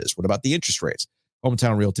incentives exist? What about the interest rates?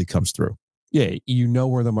 Hometown Realty comes through. Yeah, you know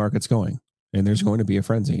where the market's going, and there's going to be a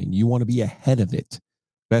frenzy, and you want to be ahead of it.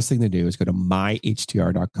 Best thing to do is go to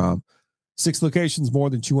myhtr.com. 6 locations, more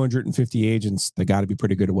than 250 agents. They got to be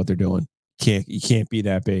pretty good at what they're doing. You can't be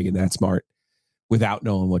that big and that smart without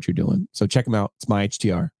knowing what you're doing. So check them out. It's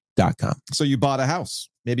myhtr.com. So you bought a house.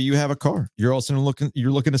 Maybe you have a car. You're also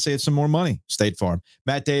looking to save some more money. State Farm.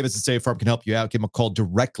 Matt Davis at State Farm can help you out. Give him a call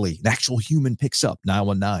directly. An actual human picks up.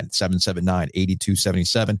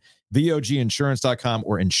 919-779-8277. VOGinsurance.com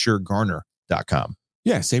or insuregarner.com.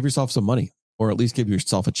 Yeah, save yourself some money, or at least give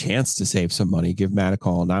yourself a chance to save some money. Give Matt a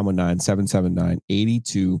call,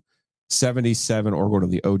 919-779-8277, or go to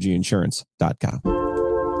the OGinsurance.com.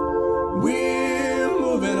 We're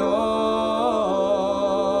moving on.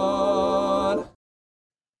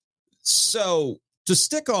 So to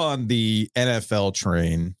stick on the NFL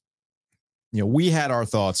train, we had our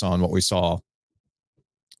thoughts on what we saw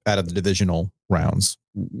out of the divisional rounds.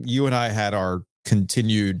 You and I had our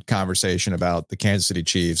continued conversation about the Kansas City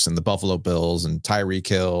Chiefs and the Buffalo Bills and Tyreek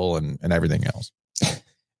Hill and everything else.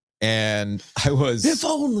 And I was, if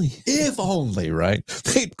only, right?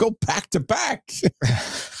 They'd go back to back.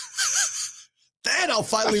 Then I'll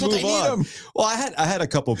finally move on. Well, I had a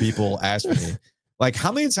couple people ask me, like,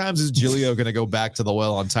 how many times is Giglio going to go back to the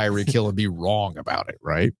well on Tyreek Hill and be wrong about it,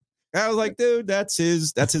 right? And I was like, dude, that's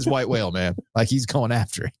his white whale, man. Like, he's going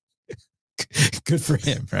after it. Good for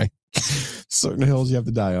him, right? Certain hills you have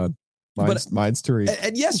to die on. Mine's to read.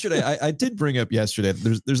 And yesterday, I did bring up yesterday,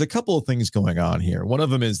 there's a couple of things going on here. One of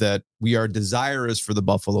them is that we are desirous for the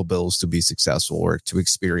Buffalo Bills to be successful or to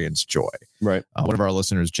experience joy. Right. One of our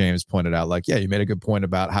listeners, James, pointed out, like, yeah, you made a good point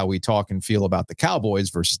about how we talk and feel about the Cowboys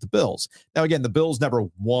versus the Bills. Now, again, the Bills never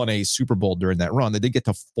won a Super Bowl during that run. They did get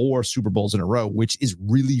to 4 Super Bowls in a row, which is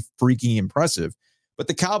really freaking impressive. But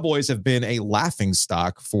the Cowboys have been a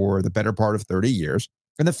laughingstock for the better part of 30 years.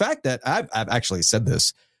 And the fact that I've actually said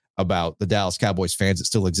this about the Dallas Cowboys fans that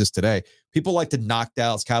still exist today. People like to knock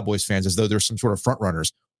Dallas Cowboys fans as though they're some sort of front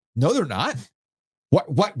runners. No, they're not.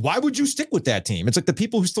 Why would you stick with that team? It's like the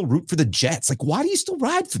people who still root for the Jets. Like, why do you still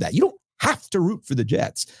ride for that? You don't have to root for the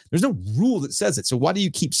Jets. There's no rule that says it. So why do you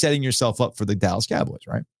keep setting yourself up for the Dallas Cowboys,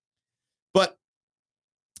 right? But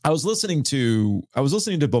I was listening to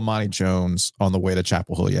Bomani Jones on the way to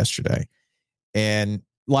Chapel Hill yesterday. And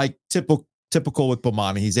like typical with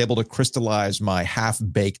Bomani, he's able to crystallize my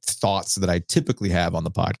half-baked thoughts that I typically have on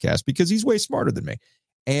the podcast because he's way smarter than me.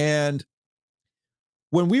 And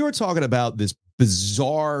when we were talking about this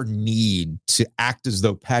bizarre need to act as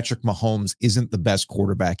though Patrick Mahomes isn't the best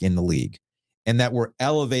quarterback in the league and that we're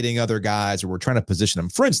elevating other guys or we're trying to position them.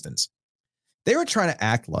 For instance, they were trying to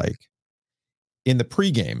act like in the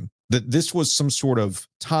pregame that this was some sort of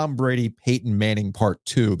Tom Brady, Peyton Manning part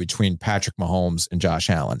 2 between Patrick Mahomes and Josh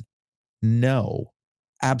Allen. No,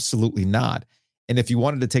 absolutely not. And if you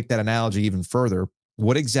wanted to take that analogy even further,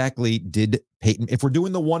 what exactly did Peyton, if we're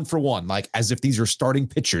doing the 1-for-1, like as if these are starting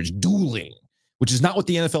pitchers dueling, which is not what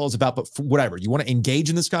the NFL is about, but whatever. You want to engage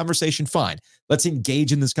in this conversation? Fine. Let's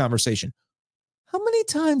engage in this conversation. How many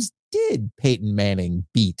times did Peyton Manning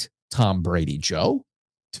beat Tom Brady, Joe?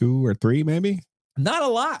 2 or 3, maybe? Not a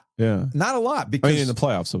lot. Yeah. Not a lot. Because in the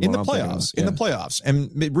playoffs. In the playoffs.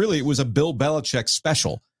 And it was a Bill Belichick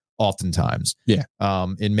special oftentimes. Yeah.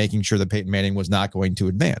 In making sure that Peyton Manning was not going to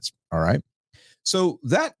advance. All right. So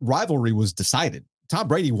that rivalry was decided. Tom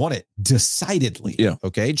Brady won it decidedly. Yeah.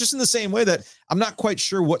 Okay. Just in the same way that I'm not quite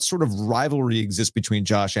sure what sort of rivalry exists between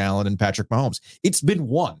Josh Allen and Patrick Mahomes. It's been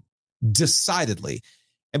won decidedly.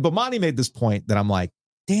 And Bomani made this point that I'm like,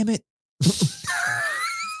 damn it.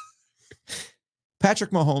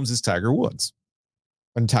 Patrick Mahomes is Tiger Woods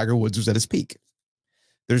when Tiger Woods was at his peak.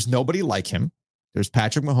 There's nobody like him. There's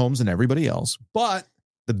Patrick Mahomes and everybody else, but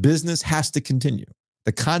the business has to continue.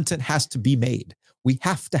 The content has to be made. We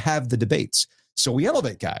have to have the debates. So we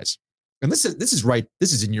elevate guys. And this is right.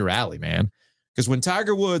 This is in your alley, man. Because when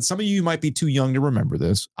Tiger Woods, some of you might be too young to remember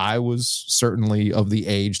this. I was certainly of the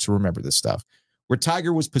age to remember this stuff. Where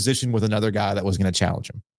Tiger was positioned with another guy that was going to challenge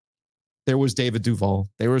him. There was David Duval.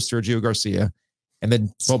 There was Sergio Garcia. And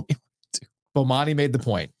then Bomani made the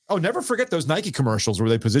point. Oh, never forget those Nike commercials where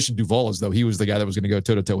they positioned Duval as though he was the guy that was going to go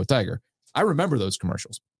toe-to-toe with Tiger. I remember those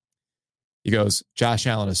commercials. He goes, Josh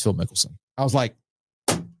Allen is Phil Mickelson. I was like,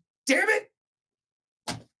 damn it.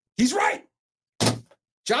 He's right.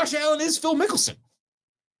 Josh Allen is Phil Mickelson.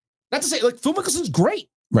 Not to say, like, Phil Mickelson's great.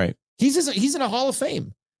 Right. He's in a Hall of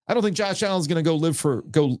Fame. I don't think Josh Allen's going to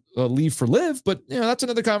go leave for live, but that's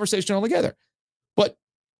another conversation altogether. But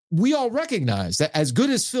we all recognize that as good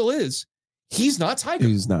as Phil is, he's not Tiger.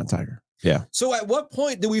 He's not Tiger. Yeah. So at what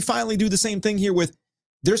point do we finally do the same thing here with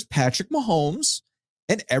there's Patrick Mahomes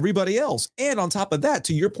and everybody else? And on top of that,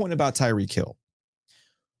 to your point about Tyreek Hill,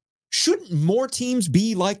 shouldn't more teams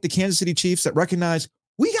be like the Kansas City Chiefs that recognize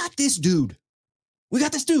we got this dude? We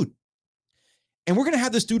got this dude. And we're going to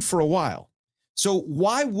have this dude for a while. So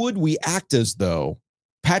why would we act as though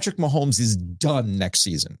Patrick Mahomes is done next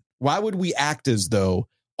season? Why would we act as though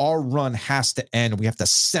our run has to end? We have to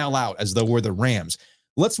sell out as though we're the Rams.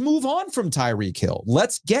 Let's move on from Tyreek Hill.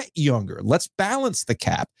 Let's get younger. Let's balance the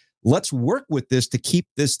cap. Let's work with this to keep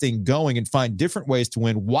this thing going and find different ways to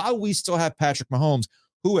win while we still have Patrick Mahomes,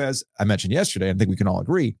 who, as I mentioned yesterday, I think we can all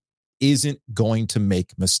agree, isn't going to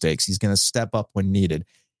make mistakes. He's going to step up when needed.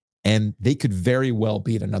 And they could very well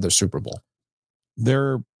beat another Super Bowl.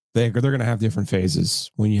 They're going to have different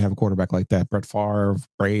phases when you have a quarterback like that. Brett Favre,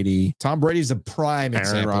 Brady. Tom Brady's a prime Aaron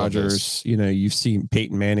example Rodgers. You've seen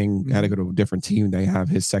Peyton Manning had to go to a different team. They have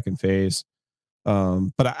his second phase.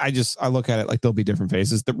 But I look at it like there'll be different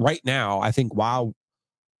phases. That right now, I think while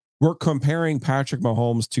we're comparing Patrick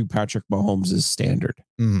Mahomes to Patrick Mahomes' standard.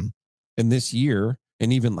 Mm-hmm. And this year,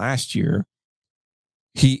 and even last year,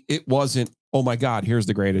 it wasn't, oh my God, here's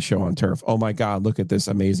the greatest show on turf. Oh my God, look at this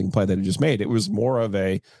amazing play that he just made. It was more of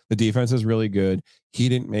the defense is really good. He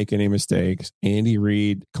didn't make any mistakes. Andy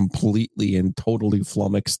Reid completely and totally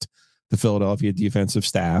flummoxed the Philadelphia defensive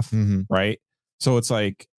staff, right? So it's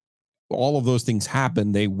like all of those things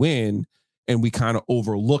happen. They win, and we kind of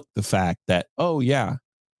overlook the fact that, oh yeah,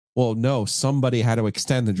 well, no, somebody had to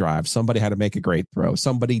extend the drive. Somebody had to make a great throw.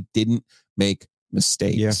 Somebody didn't make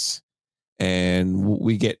mistakes. Yes. And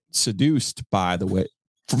we get seduced first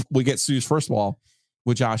of all,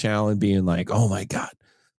 with Josh Allen being like, oh my God,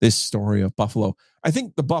 this story of Buffalo. I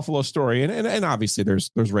think the Buffalo story, and obviously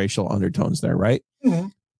there's racial undertones there, right? Mm-hmm.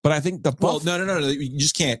 But I think no. You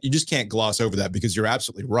just can't gloss over that because you're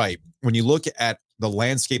absolutely right. When you look at the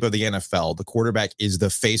landscape of the NFL, the quarterback is the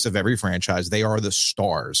face of every franchise. They are the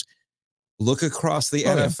stars. Look across the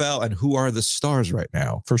NFL and who are the stars right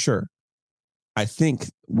now? For sure. I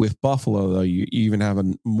think with Buffalo, though, you even have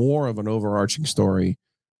more of an overarching story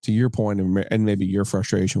to your point and maybe your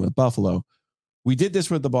frustration with Buffalo. We did this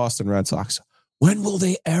with the Boston Red Sox. When will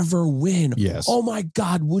they ever win? Yes. Oh, my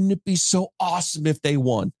God. Wouldn't it be so awesome if they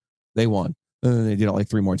won? They won. And then they did it like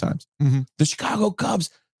 3 more times. Mm-hmm. The Chicago Cubs,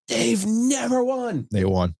 they've never won. They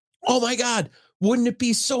won. Oh, my God. Wouldn't it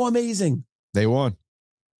be so amazing? They won.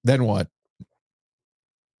 Then what?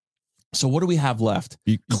 So what do we have left?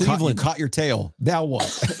 Cleveland caught your tail. Now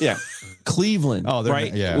what? Yeah. Cleveland. Oh,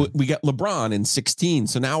 right. Yeah. We got LeBron in 16.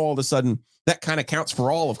 So now all of a sudden that kind of counts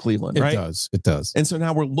for all of Cleveland, right? It does. And so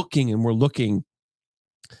now we're looking.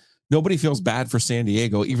 Nobody feels bad for San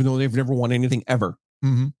Diego, even though they've never won anything ever.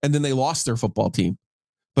 Mm-hmm. And then they lost their football team.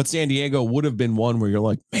 But San Diego would have been one where you're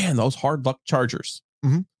like, man, those hard luck Chargers.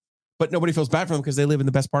 Mm-hmm. But nobody feels bad for them because they live in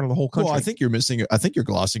the best part of the whole country. Well, I think you're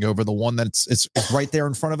glossing over the one that's it's right there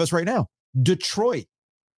in front of us right now. Detroit.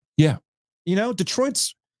 Yeah.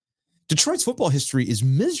 Detroit's football history is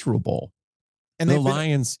miserable. And the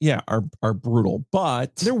Lions, are brutal,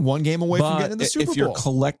 but they're one game away from getting the Super Bowl. If you're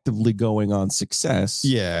collectively going on success,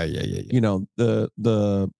 the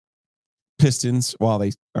Pistons, while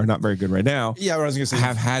they are not very good right now, I was going to say,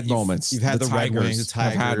 have had moments. You've had the Red Wings, the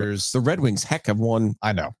Tigers. The Red Wings, heck, have won.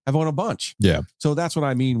 I know. Have won a bunch. Yeah. So that's what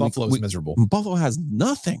I mean. Buffalo's miserable. Buffalo has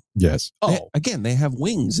nothing. Yes. They have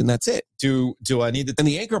wings, and that's it. Do I need to? And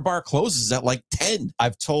the anchor bar closes at like 10.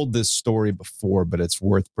 I've told this story before, but it's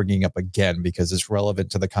worth bringing up again because it's relevant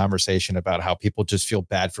to the conversation about how people just feel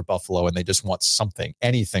bad for Buffalo and they just want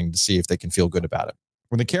anything to see if they can feel good about it.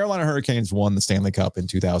 When the Carolina Hurricanes won the Stanley Cup in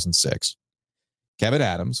 2006, Kevin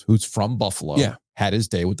Adams, who's from Buffalo, had his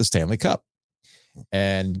day with the Stanley Cup.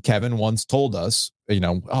 And Kevin once told us,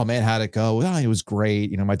 oh man, how'd it go? Oh, it was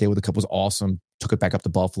great. My day with the Cup was awesome. Took it back up to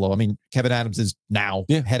Buffalo. I mean, Kevin Adams is now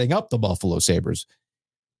heading up the Buffalo Sabres.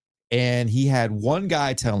 And he had one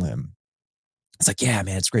guy tell him, it's like, yeah,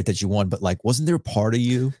 man, it's great that you won. But like, wasn't there part of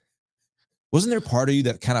you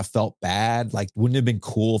that kind of felt bad? Like, wouldn't it have been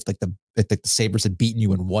cool if the Sabres had beaten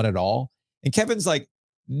you and won it all? And Kevin's like,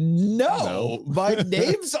 no, my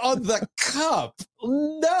name's on the cup.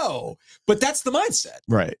 No. But that's the mindset.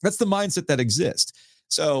 Right. That's the mindset that exists.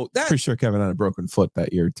 So that's pretty sure Kevin had a broken foot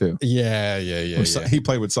that year too. Yeah. He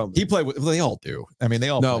played with something. They all do. I mean, they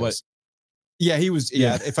all no, play but he was,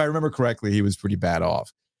 if I remember correctly, he was pretty bad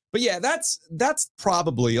off. But yeah, that's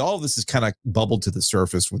probably all of this is kind of bubbled to the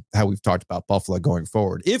surface with how we've talked about Buffalo going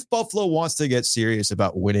forward. If Buffalo wants to get serious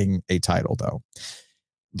about winning a title, though,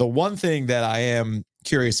 the one thing that I am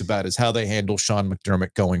curious about is how they handle Sean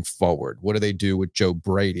McDermott going forward. What do they do with Joe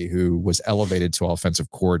Brady, who was elevated to offensive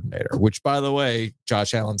coordinator, which, by the way,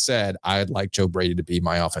 Josh Allen said, I'd like Joe Brady to be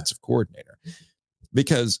my offensive coordinator.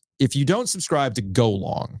 Because if you don't subscribe to Go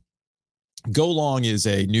Long is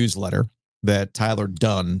a newsletter that Tyler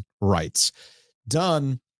Dunn writes.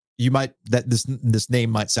 Dunn, this name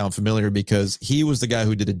might sound familiar because he was the guy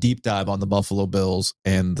who did a deep dive on the Buffalo Bills,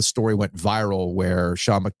 and the story went viral where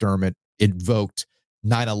Sean McDermott invoked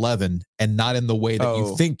 9/11 and not in the way that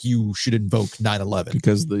you think you should invoke 9/11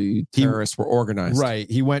 because the terrorists were organized. Right.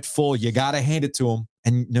 He went full, you got to hand it to him.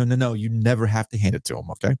 And no, you never have to hand it to him.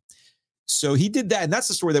 Okay. So he did that. And that's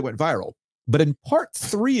the story that went viral. But in part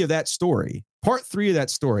three of that story,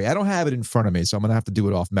 I don't have it in front of me, so I'm going to have to do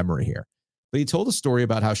it off memory here. But he told a story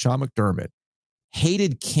about how Sean McDermott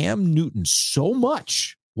hated Cam Newton so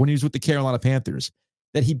much when he was with the Carolina Panthers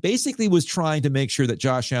that he basically was trying to make sure that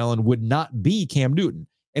Josh Allen would not be Cam Newton.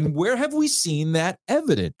 And where have we seen that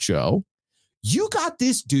evident, Joe? You got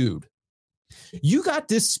this dude. You got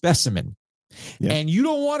this specimen. Yeah. And you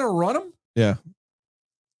don't want to run him? Yeah.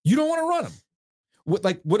 You don't want to run him.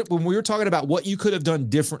 When we were talking about what you could have done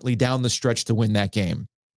differently down the stretch to win that game,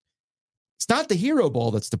 it's not the hero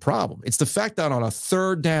ball that's the problem. It's the fact that on a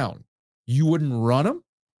third down, you wouldn't run them.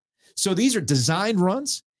 So these are designed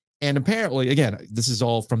runs. And apparently, again, this is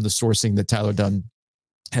all from the sourcing that Tyler Dunn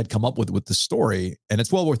had come up with the story. And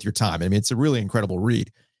it's well worth your time. I mean, it's a really incredible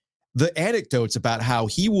read. The anecdotes about how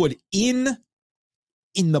he would, in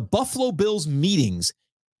the Buffalo Bills meetings,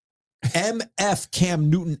 MF Cam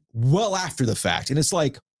Newton well after the fact. And it's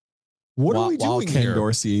like, what are we doing Ken here?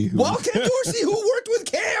 Dorsey, Ken Dorsey, who worked with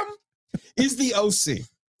Cam, is the OC,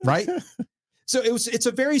 right? So it's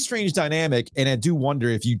a very strange dynamic. And I do wonder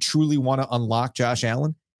if you truly want to unlock Josh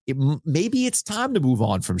Allen, maybe it's time to move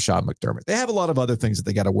on from Sean McDermott. They have a lot of other things that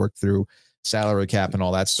they got to work through, salary cap and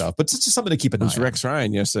all that stuff. But it's just something to keep an eye on. Rex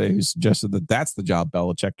Ryan yesterday who suggested that that's the job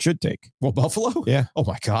Belichick should take. Well, Buffalo? Yeah. Oh,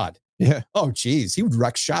 my God. Yeah. Oh, geez. He would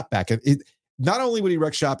wreck shop back. Not only would he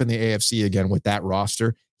wreck shop in the AFC again with that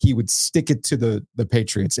roster, he would stick it to the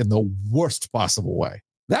Patriots in the worst possible way.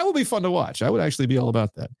 That would be fun to watch. I would actually be all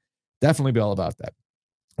about that. Definitely be all about that.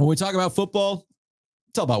 When we talk about football,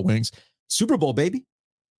 it's all about wings. Super Bowl, baby.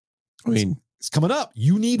 I mean, it's coming up.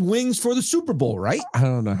 You need wings for the Super Bowl, right? I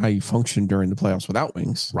don't know how you function during the playoffs without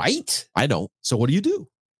wings. Right? I don't. So what do you do?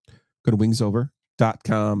 Go to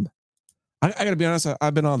wingsover.com. I got to be honest.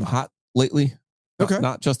 I've been on the hot lately. Okay.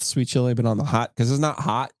 Not just the sweet chili. I've been on the hot because it's not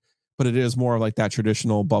hot, but it is more like that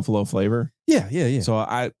traditional buffalo flavor. Yeah.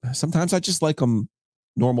 So sometimes I just like them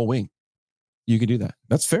normal wing. You can do that.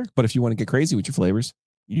 That's fair. But if you want to get crazy with your flavors,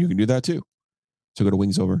 you can do that too. So go to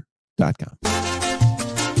wingsover.com.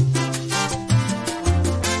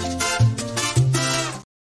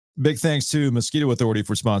 Big thanks to Mosquito Authority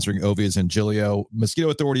for sponsoring Ovies and Giglio. Mosquito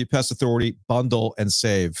Authority, Pest Authority, bundle and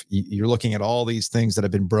save. You're looking at all these things that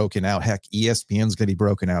have been broken out. Heck, ESPN's going to be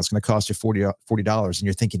broken out. It's going to cost you $40. And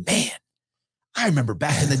you're thinking, man, I remember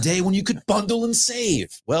back in the day when you could bundle and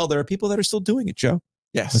save. Well, there are people that are still doing it, Joe.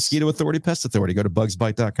 Yes. Mosquito Authority, Pest Authority. Go to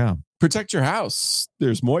bugsbite.com. Protect your house.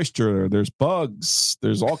 There's moisture. There's bugs.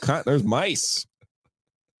 There's all kinds. There's mice.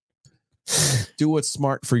 Do what's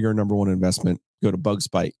smart for your number one investment. Go to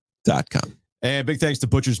bugsbite.com. And big thanks to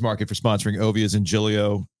Butcher's Market for sponsoring Ovies and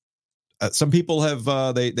Giglio. Some people have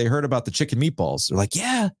they heard about the chicken meatballs. They're like,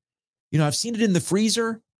 yeah, I've seen it in the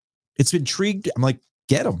freezer. It's intrigued. I'm like,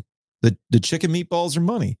 get them. The chicken meatballs are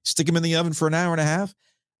money. Stick them in the oven for an hour and a half.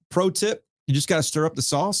 Pro tip: you just got to stir up the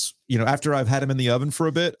sauce. After I've had them in the oven for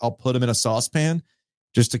a bit, I'll put them in a saucepan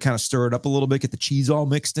just to kind of stir it up a little bit, get the cheese all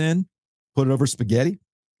mixed in, put it over spaghetti.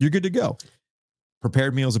 You're good to go.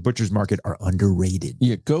 Prepared meals at Butcher's Market are underrated.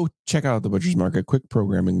 Yeah, go check out the Butcher's Market. Quick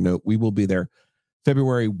programming note. We will be there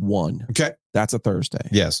February 1. Okay. That's a Thursday.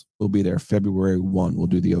 Yes. We'll be there February 1. We'll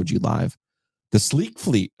do the OG Live. The Sleek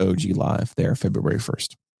Fleet OG Live there February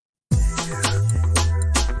 1st.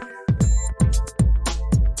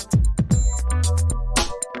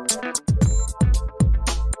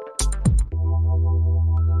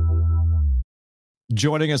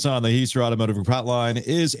 Joining us on the Heister Automotive Group hotline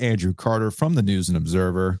is Andrew Carter from the News and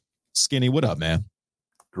Observer. Skinny, what up, man?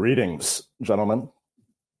 Greetings, gentlemen.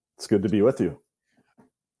 It's good to be with you.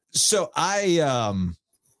 So I'm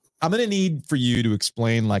going to need for you to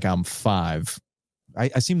explain like I'm 5.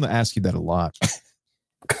 I seem to ask you that a lot.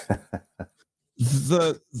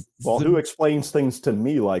 Who explains things to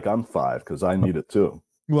me like I'm 5? Because I need it too.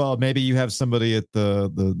 Well, maybe you have somebody at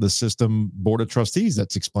the system board of trustees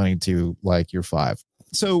that's explaining to you like you're 5.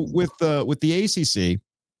 So with the ACC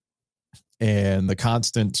and the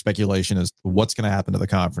constant speculation as to what's going to happen to the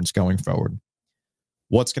conference going forward,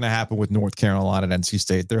 what's going to happen with North Carolina and NC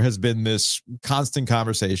State, there has been this constant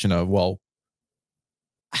conversation of, well,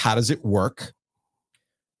 how does it work?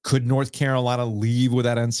 Could North Carolina leave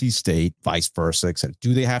without NC State, vice versa, et cetera?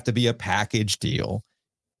 Do they have to be a package deal?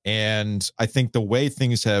 And I think the way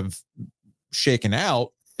things have shaken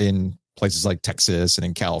out in places like Texas and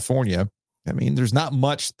in California, I mean, there's not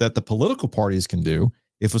much that the political parties can do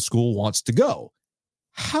if a school wants to go.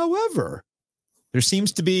 However, there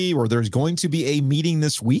seems to be, or there's going to be a meeting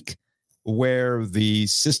this week where the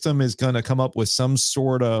system is going to come up with some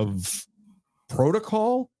sort of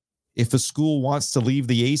protocol if a school wants to leave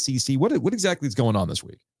the ACC. What exactly is going on this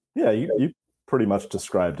week? Yeah, you pretty much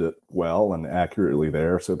described it well and accurately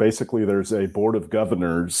there. So basically, there's a Board of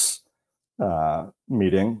Governors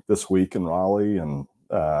meeting this week in Raleigh, and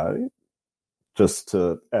just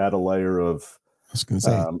to add a layer of, I was going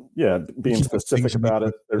to say, being specific about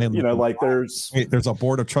it. There's a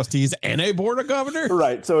board of trustees and a board of governors,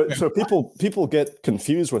 right? So people get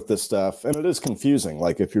confused with this stuff, and it is confusing.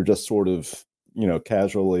 Like if you're just sort of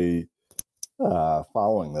casually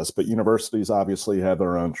following this, but universities obviously have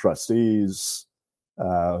their own trustees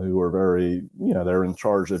who are very, they're in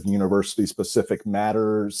charge of university specific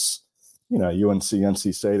matters. UNC,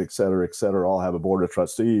 NC State, et cetera, all have a board of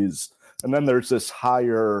trustees. And then there's this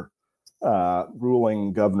higher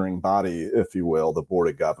ruling governing body, if you will, the Board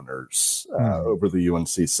of Governors over the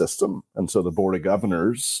UNC system. And so the Board of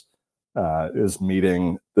Governors is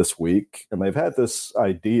meeting this week, and they've had this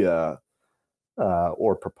idea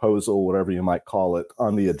or proposal, whatever you might call it,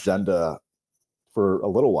 on the agenda for a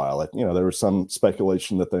little while. There was some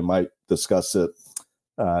speculation that they might discuss it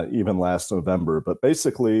even last November. But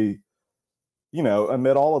basically,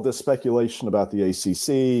 amid all of this speculation about the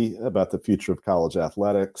ACC, about the future of college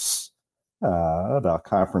athletics, about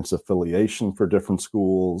conference affiliation for different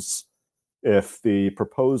schools, if the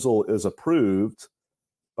proposal is approved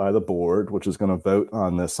by the board, which is going to vote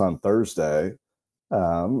on this on Thursday,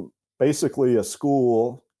 basically a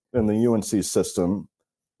school in the UNC system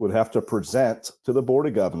would have to present to the Board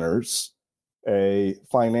of Governors a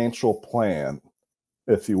financial plan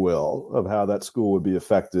if you will, of how that school would be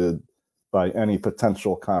affected by any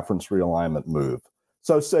potential conference realignment move.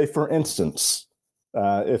 So say, for instance,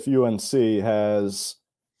 if UNC has,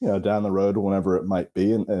 down the road, whenever it might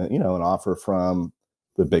be, an offer from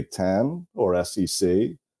the Big Ten or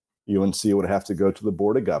SEC, UNC would have to go to the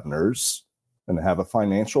Board of Governors and have a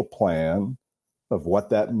financial plan of what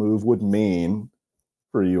that move would mean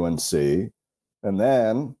for UNC. And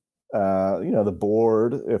then, the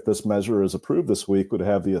board, if this measure is approved this week, would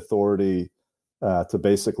have the authority to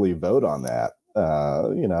basically vote on that,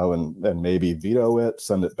 and maybe veto it,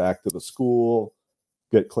 send it back to the school,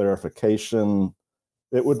 get clarification.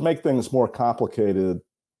 It would make things more complicated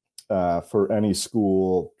for any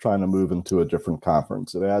school trying to move into a different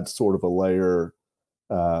conference. It adds sort of a layer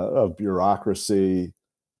of bureaucracy.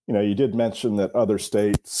 You did mention that other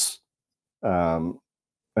states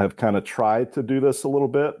have kind of tried to do this a little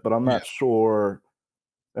bit, but I'm not sure,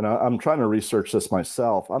 and I'm trying to research this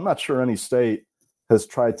myself. I'm not sure any state has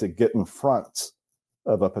tried to get in front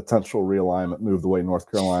of a potential realignment move the way North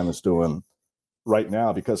Carolina is doing right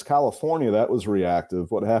now, because California, that was reactive.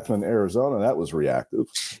 What happened in Arizona, that was reactive.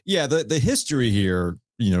 Yeah, the history here,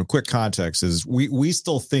 quick context is we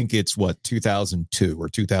still think it's 2002 or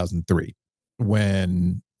 2003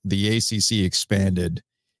 when the ACC expanded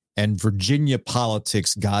and Virginia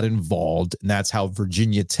politics got involved, and that's how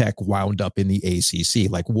Virginia Tech wound up in the ACC.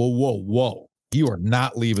 Like, whoa. You are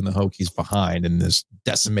not leaving the Hokies behind in this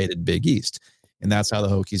decimated Big East. And that's how the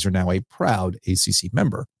Hokies are now a proud ACC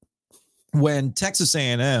member. When Texas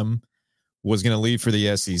A&M was going to leave for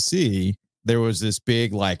the SEC, there was this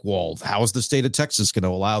big how is the state of Texas going to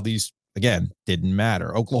allow these? Again, didn't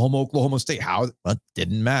matter. Oklahoma State, how? Well,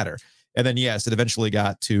 didn't matter. And then, yes, it eventually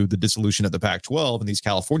got to the dissolution of the Pac-12 and these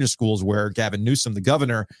California schools where Gavin Newsom, the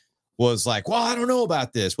governor, was like, well, I don't know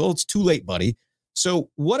about this. Well, it's too late, buddy. So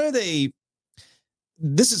what are they?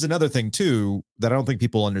 This is another thing, too, that I don't think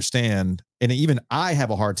people understand. And even I have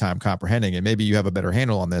a hard time comprehending it. Maybe you have a better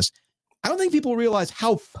handle on this. I don't think people realize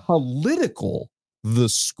how political the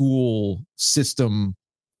school system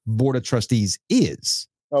board of trustees is.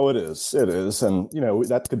 Oh, it is. It is. And,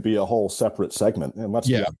 that could be a whole separate segment. And let's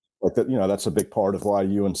be honest, that's a big part of why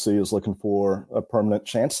UNC is looking for a permanent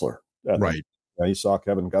chancellor. Right. You saw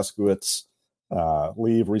Kevin Guskiewicz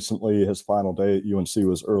leave recently. His final day at UNC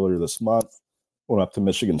was earlier this month. Went up to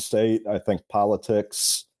Michigan State. I think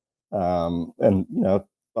politics and,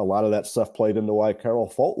 a lot of that stuff played into why Carol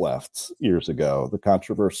Folt left years ago. The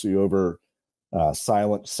controversy over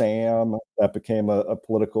Silent Sam, that became a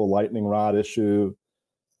political lightning rod issue.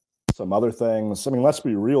 Some other things. I mean, let's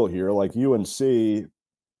be real here. Like UNC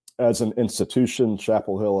as an institution,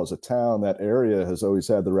 Chapel Hill as a town, that area has always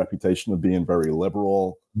had the reputation of being very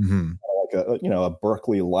liberal, like a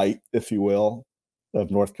Berkeley light, if you will,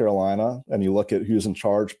 of North Carolina. And you look at who's in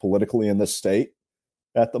charge politically in this state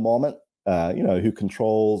at the moment, who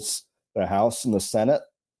controls the House and the Senate.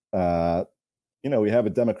 We have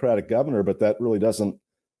a Democratic governor, but that really doesn't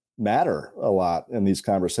matter a lot in these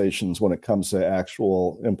conversations when it comes to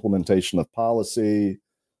actual implementation of policy,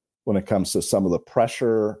 when it comes to some of the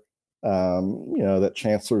pressure, that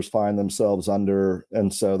chancellors find themselves under.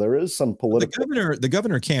 And so there is some political. The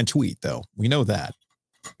governor can tweet, though. We know that.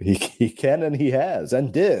 He can, and he has,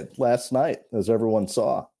 and did last night, as everyone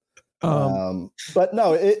saw. But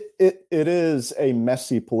no, it is a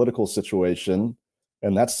messy political situation,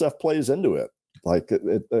 and that stuff plays into it. Like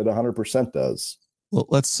it 100% does. Well,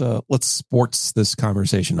 let's sports this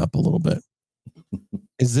conversation up a little bit.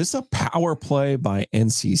 Is this a power play by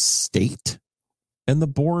NC State and the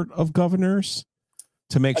Board of Governors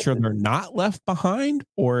to make sure they're not left behind,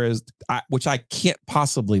 or which I can't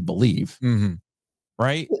possibly believe? Mm-hmm.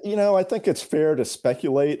 Right. I think it's fair to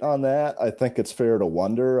speculate on that. I think it's fair to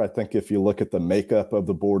wonder. I think if you look at the makeup of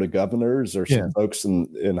the Board of Governors, there's some folks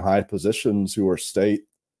in high positions who are state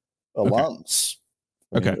alums.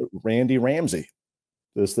 Okay. Randy Ramsey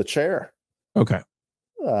is the chair. Okay.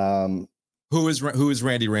 Who is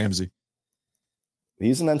Randy Ramsey?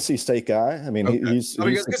 He's an NC State guy. I mean, he's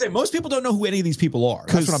most people don't know who any of these people are.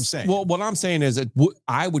 That's what I'm saying. Well, what I'm saying is that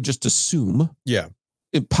I would just assume. Yeah.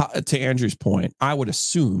 To Andrew's point, I would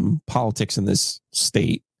assume politics in this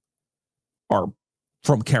state are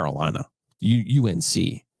from Carolina, UNC.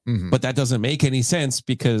 Mm-hmm. But that doesn't make any sense,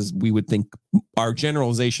 because we would think our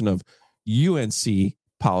generalization of UNC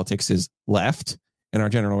politics is left and our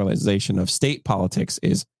generalization of state politics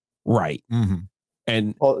is right. Mm-hmm.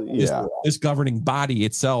 And this governing body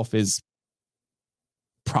itself is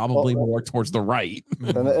probably more towards the right.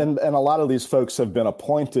 And a lot of these folks have been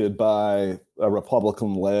appointed by a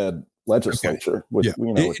Republican-led legislature. Okay.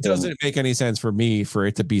 It doesn't make any sense for me for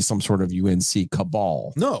it to be some sort of UNC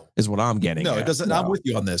cabal. No, is what I'm getting. No, at. it doesn't. No. I'm with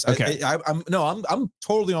you on this. Okay, I'm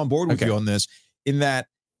totally on board with you on this. In that,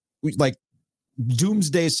 like,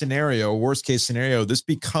 doomsday scenario, worst case scenario, this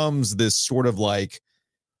becomes this sort of like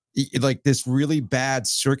this really bad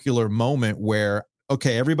circular moment where,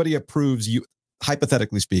 okay, everybody approves you.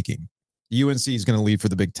 Hypothetically speaking, UNC is going to leave for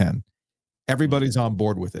the Big Ten. Everybody's on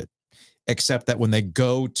board with it, except that when they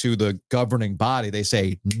go to the governing body, they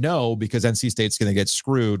say no because NC State's going to get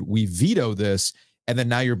screwed. We veto this, and then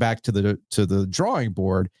now you're back to the drawing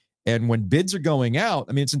board. And when bids are going out,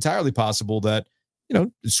 I mean, it's entirely possible that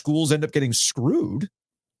schools end up getting screwed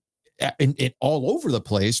in all over the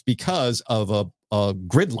place because of a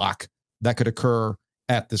gridlock that could occur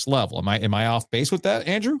at this level. Am I off base with that,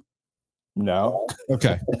 Andrew? No.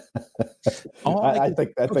 Okay. I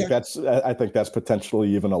think that's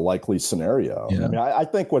potentially even a likely scenario. Yeah. I mean, I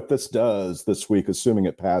think what this does this week, assuming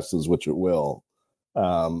it passes, which it will,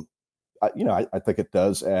 I think it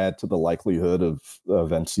does add to the likelihood of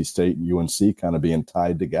NC State and UNC kind of being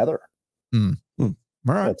tied together.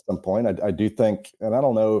 All right. At some point, I do think, and I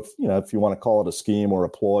don't know if you want to call it a scheme or a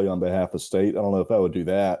ploy on behalf of state. I don't know if I would do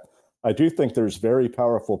that. I do think there's very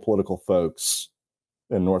powerful political folks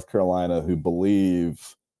in North Carolina who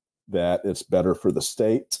believe that it's better for the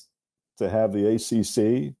state to have the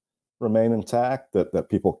ACC remain intact, that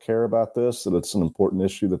people care about this, that it's an important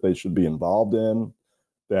issue that they should be involved in,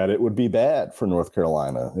 that it would be bad for North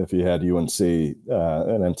Carolina if you had UNC and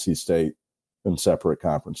NC State in separate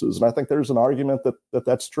conferences. And I think there's an argument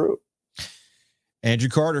that's true. Andrew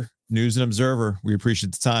Carter, News and Observer. We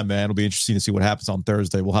appreciate the time, man. It'll be interesting to see what happens on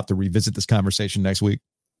Thursday. We'll have to revisit this conversation next week.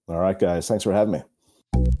 All right, guys. Thanks for having me.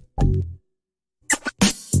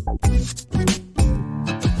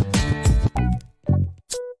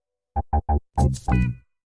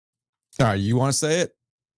 All right, you want to say it?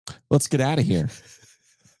 Let's get out of here.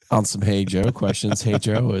 On some Hey Joe questions. Hey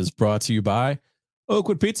Joe is brought to you by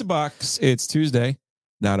Oakwood Pizza Box. It's Tuesday,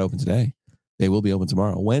 not open today. They will be open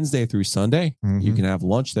tomorrow, Wednesday through Sunday. Mm-hmm. You can have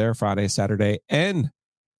lunch there Friday, Saturday, and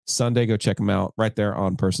Sunday. Go check them out right there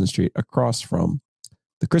on Person Street across from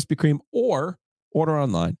the Krispy Kreme, or order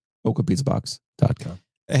online, oakwoodpizzabox.com.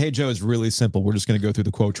 Hey Joe, it's really simple. We're just going to go through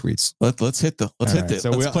the quote tweets. Let's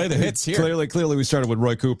play the hits here. Clearly, we started with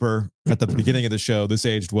Roy Cooper at the beginning of the show. This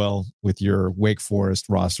aged well with your Wake Forest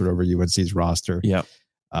roster over UNC's roster. Yeah.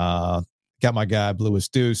 Got my guy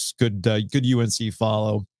Bluest Deuce. Good UNC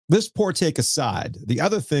follow. This poor take aside, the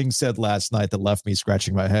other thing said last night that left me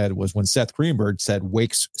scratching my head was when Seth Greenberg said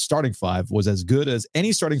Wake's starting five was as good as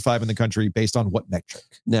any starting five in the country based on what metric?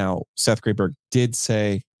 Now, Seth Greenberg did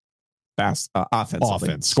say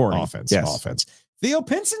offense, scoring. Offense. Theo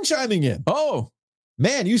Pinson chiming in. Oh,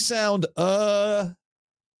 man, you sound, oh,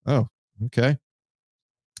 okay.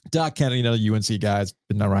 Doc Kennedy, UNC guy's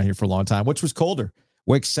been around here for a long time. Which was colder,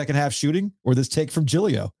 Wake's second half shooting or this take from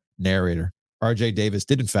Giglio? Narrator. RJ Davis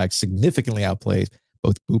did, in fact, significantly outplay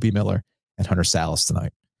both Boopy Miller and Hunter Salas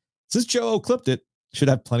tonight. Since Joe clipped it, should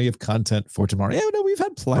have plenty of content for tomorrow. Yeah, no, we've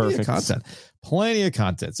had plenty of content. Plenty of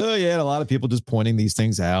content. So, yeah, a lot of people just pointing these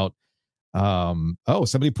things out.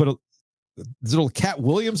 Somebody put a little Cat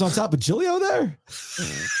Williams on top of Giglio there.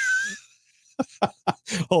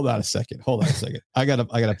 Hold on a second. I gotta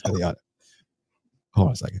play the audio. Hold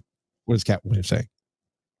on a second. What is Cat Williams saying?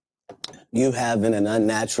 You having an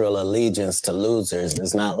unnatural allegiance to losers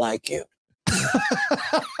is not like you.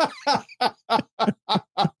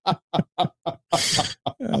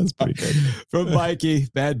 That's pretty good. From Mikey,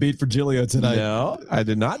 bad beat for Giglio tonight. No, I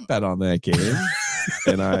did not bet on that game.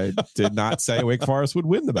 And I did not say Wake Forest would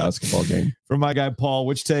win the basketball game. From my guy, Paul,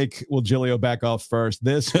 which take will Giglio back off first?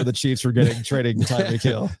 This or the Chiefs for trading Tyreek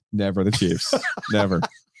Hill? Never the Chiefs. Never.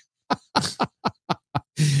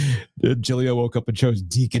 Giglio woke up and chose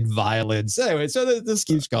Deacon Violence. Anyway, so this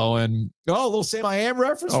keeps going. Oh, a little Sam I Am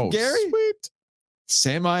reference from Gary. Sweet.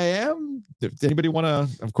 Sam I Am. Did anybody want to?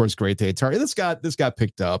 Of course, great day, Tari. This got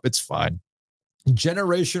picked up. It's fine.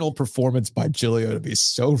 Generational performance by Giglio to be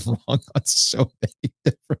so wrong on so many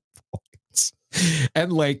different points.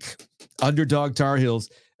 And like underdog Tar Heels.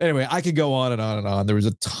 Anyway, I could go on and on and on. There was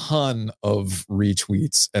a ton of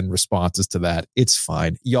retweets and responses to that. It's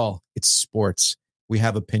fine. Y'all, it's sports. We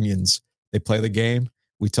have opinions. They play the game.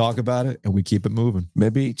 We talk about it and we keep it moving.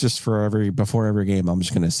 Maybe just before every game, I'm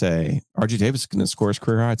just going to say RJ Davis is going to score his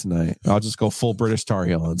career high tonight. I'll just go full British Tar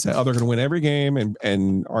Heel and say, they're going to win every game. And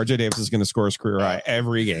RJ Davis is going to score his career high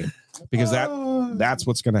every game because that's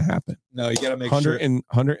what's going to happen. No, you got to make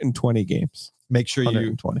 120 games. Make sure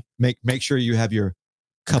you make sure you have your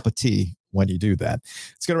cup of tea when you do that.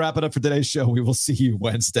 It's going to wrap it up for today's show. We will see you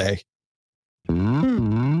Wednesday.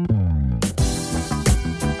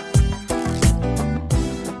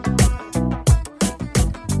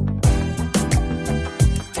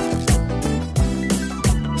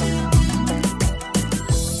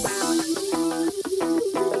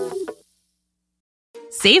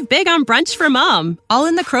 Save big on brunch for mom, all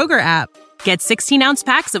in the Kroger app. Get 16-ounce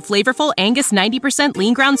packs of flavorful Angus 90%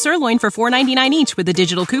 lean ground sirloin for $4.99 each with a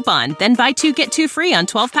digital coupon. Then buy 2, get 2 free on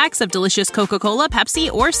 12 packs of delicious Coca-Cola,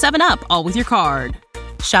 Pepsi, or 7-Up, all with your card.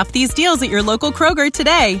 Shop these deals at your local Kroger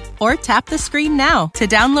today, or tap the screen now to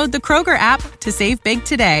download the Kroger app to save big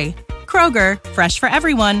today. Kroger, fresh for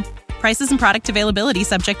everyone. Prices and product availability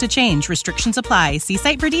subject to change. Restrictions apply. See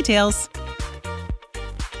site for details.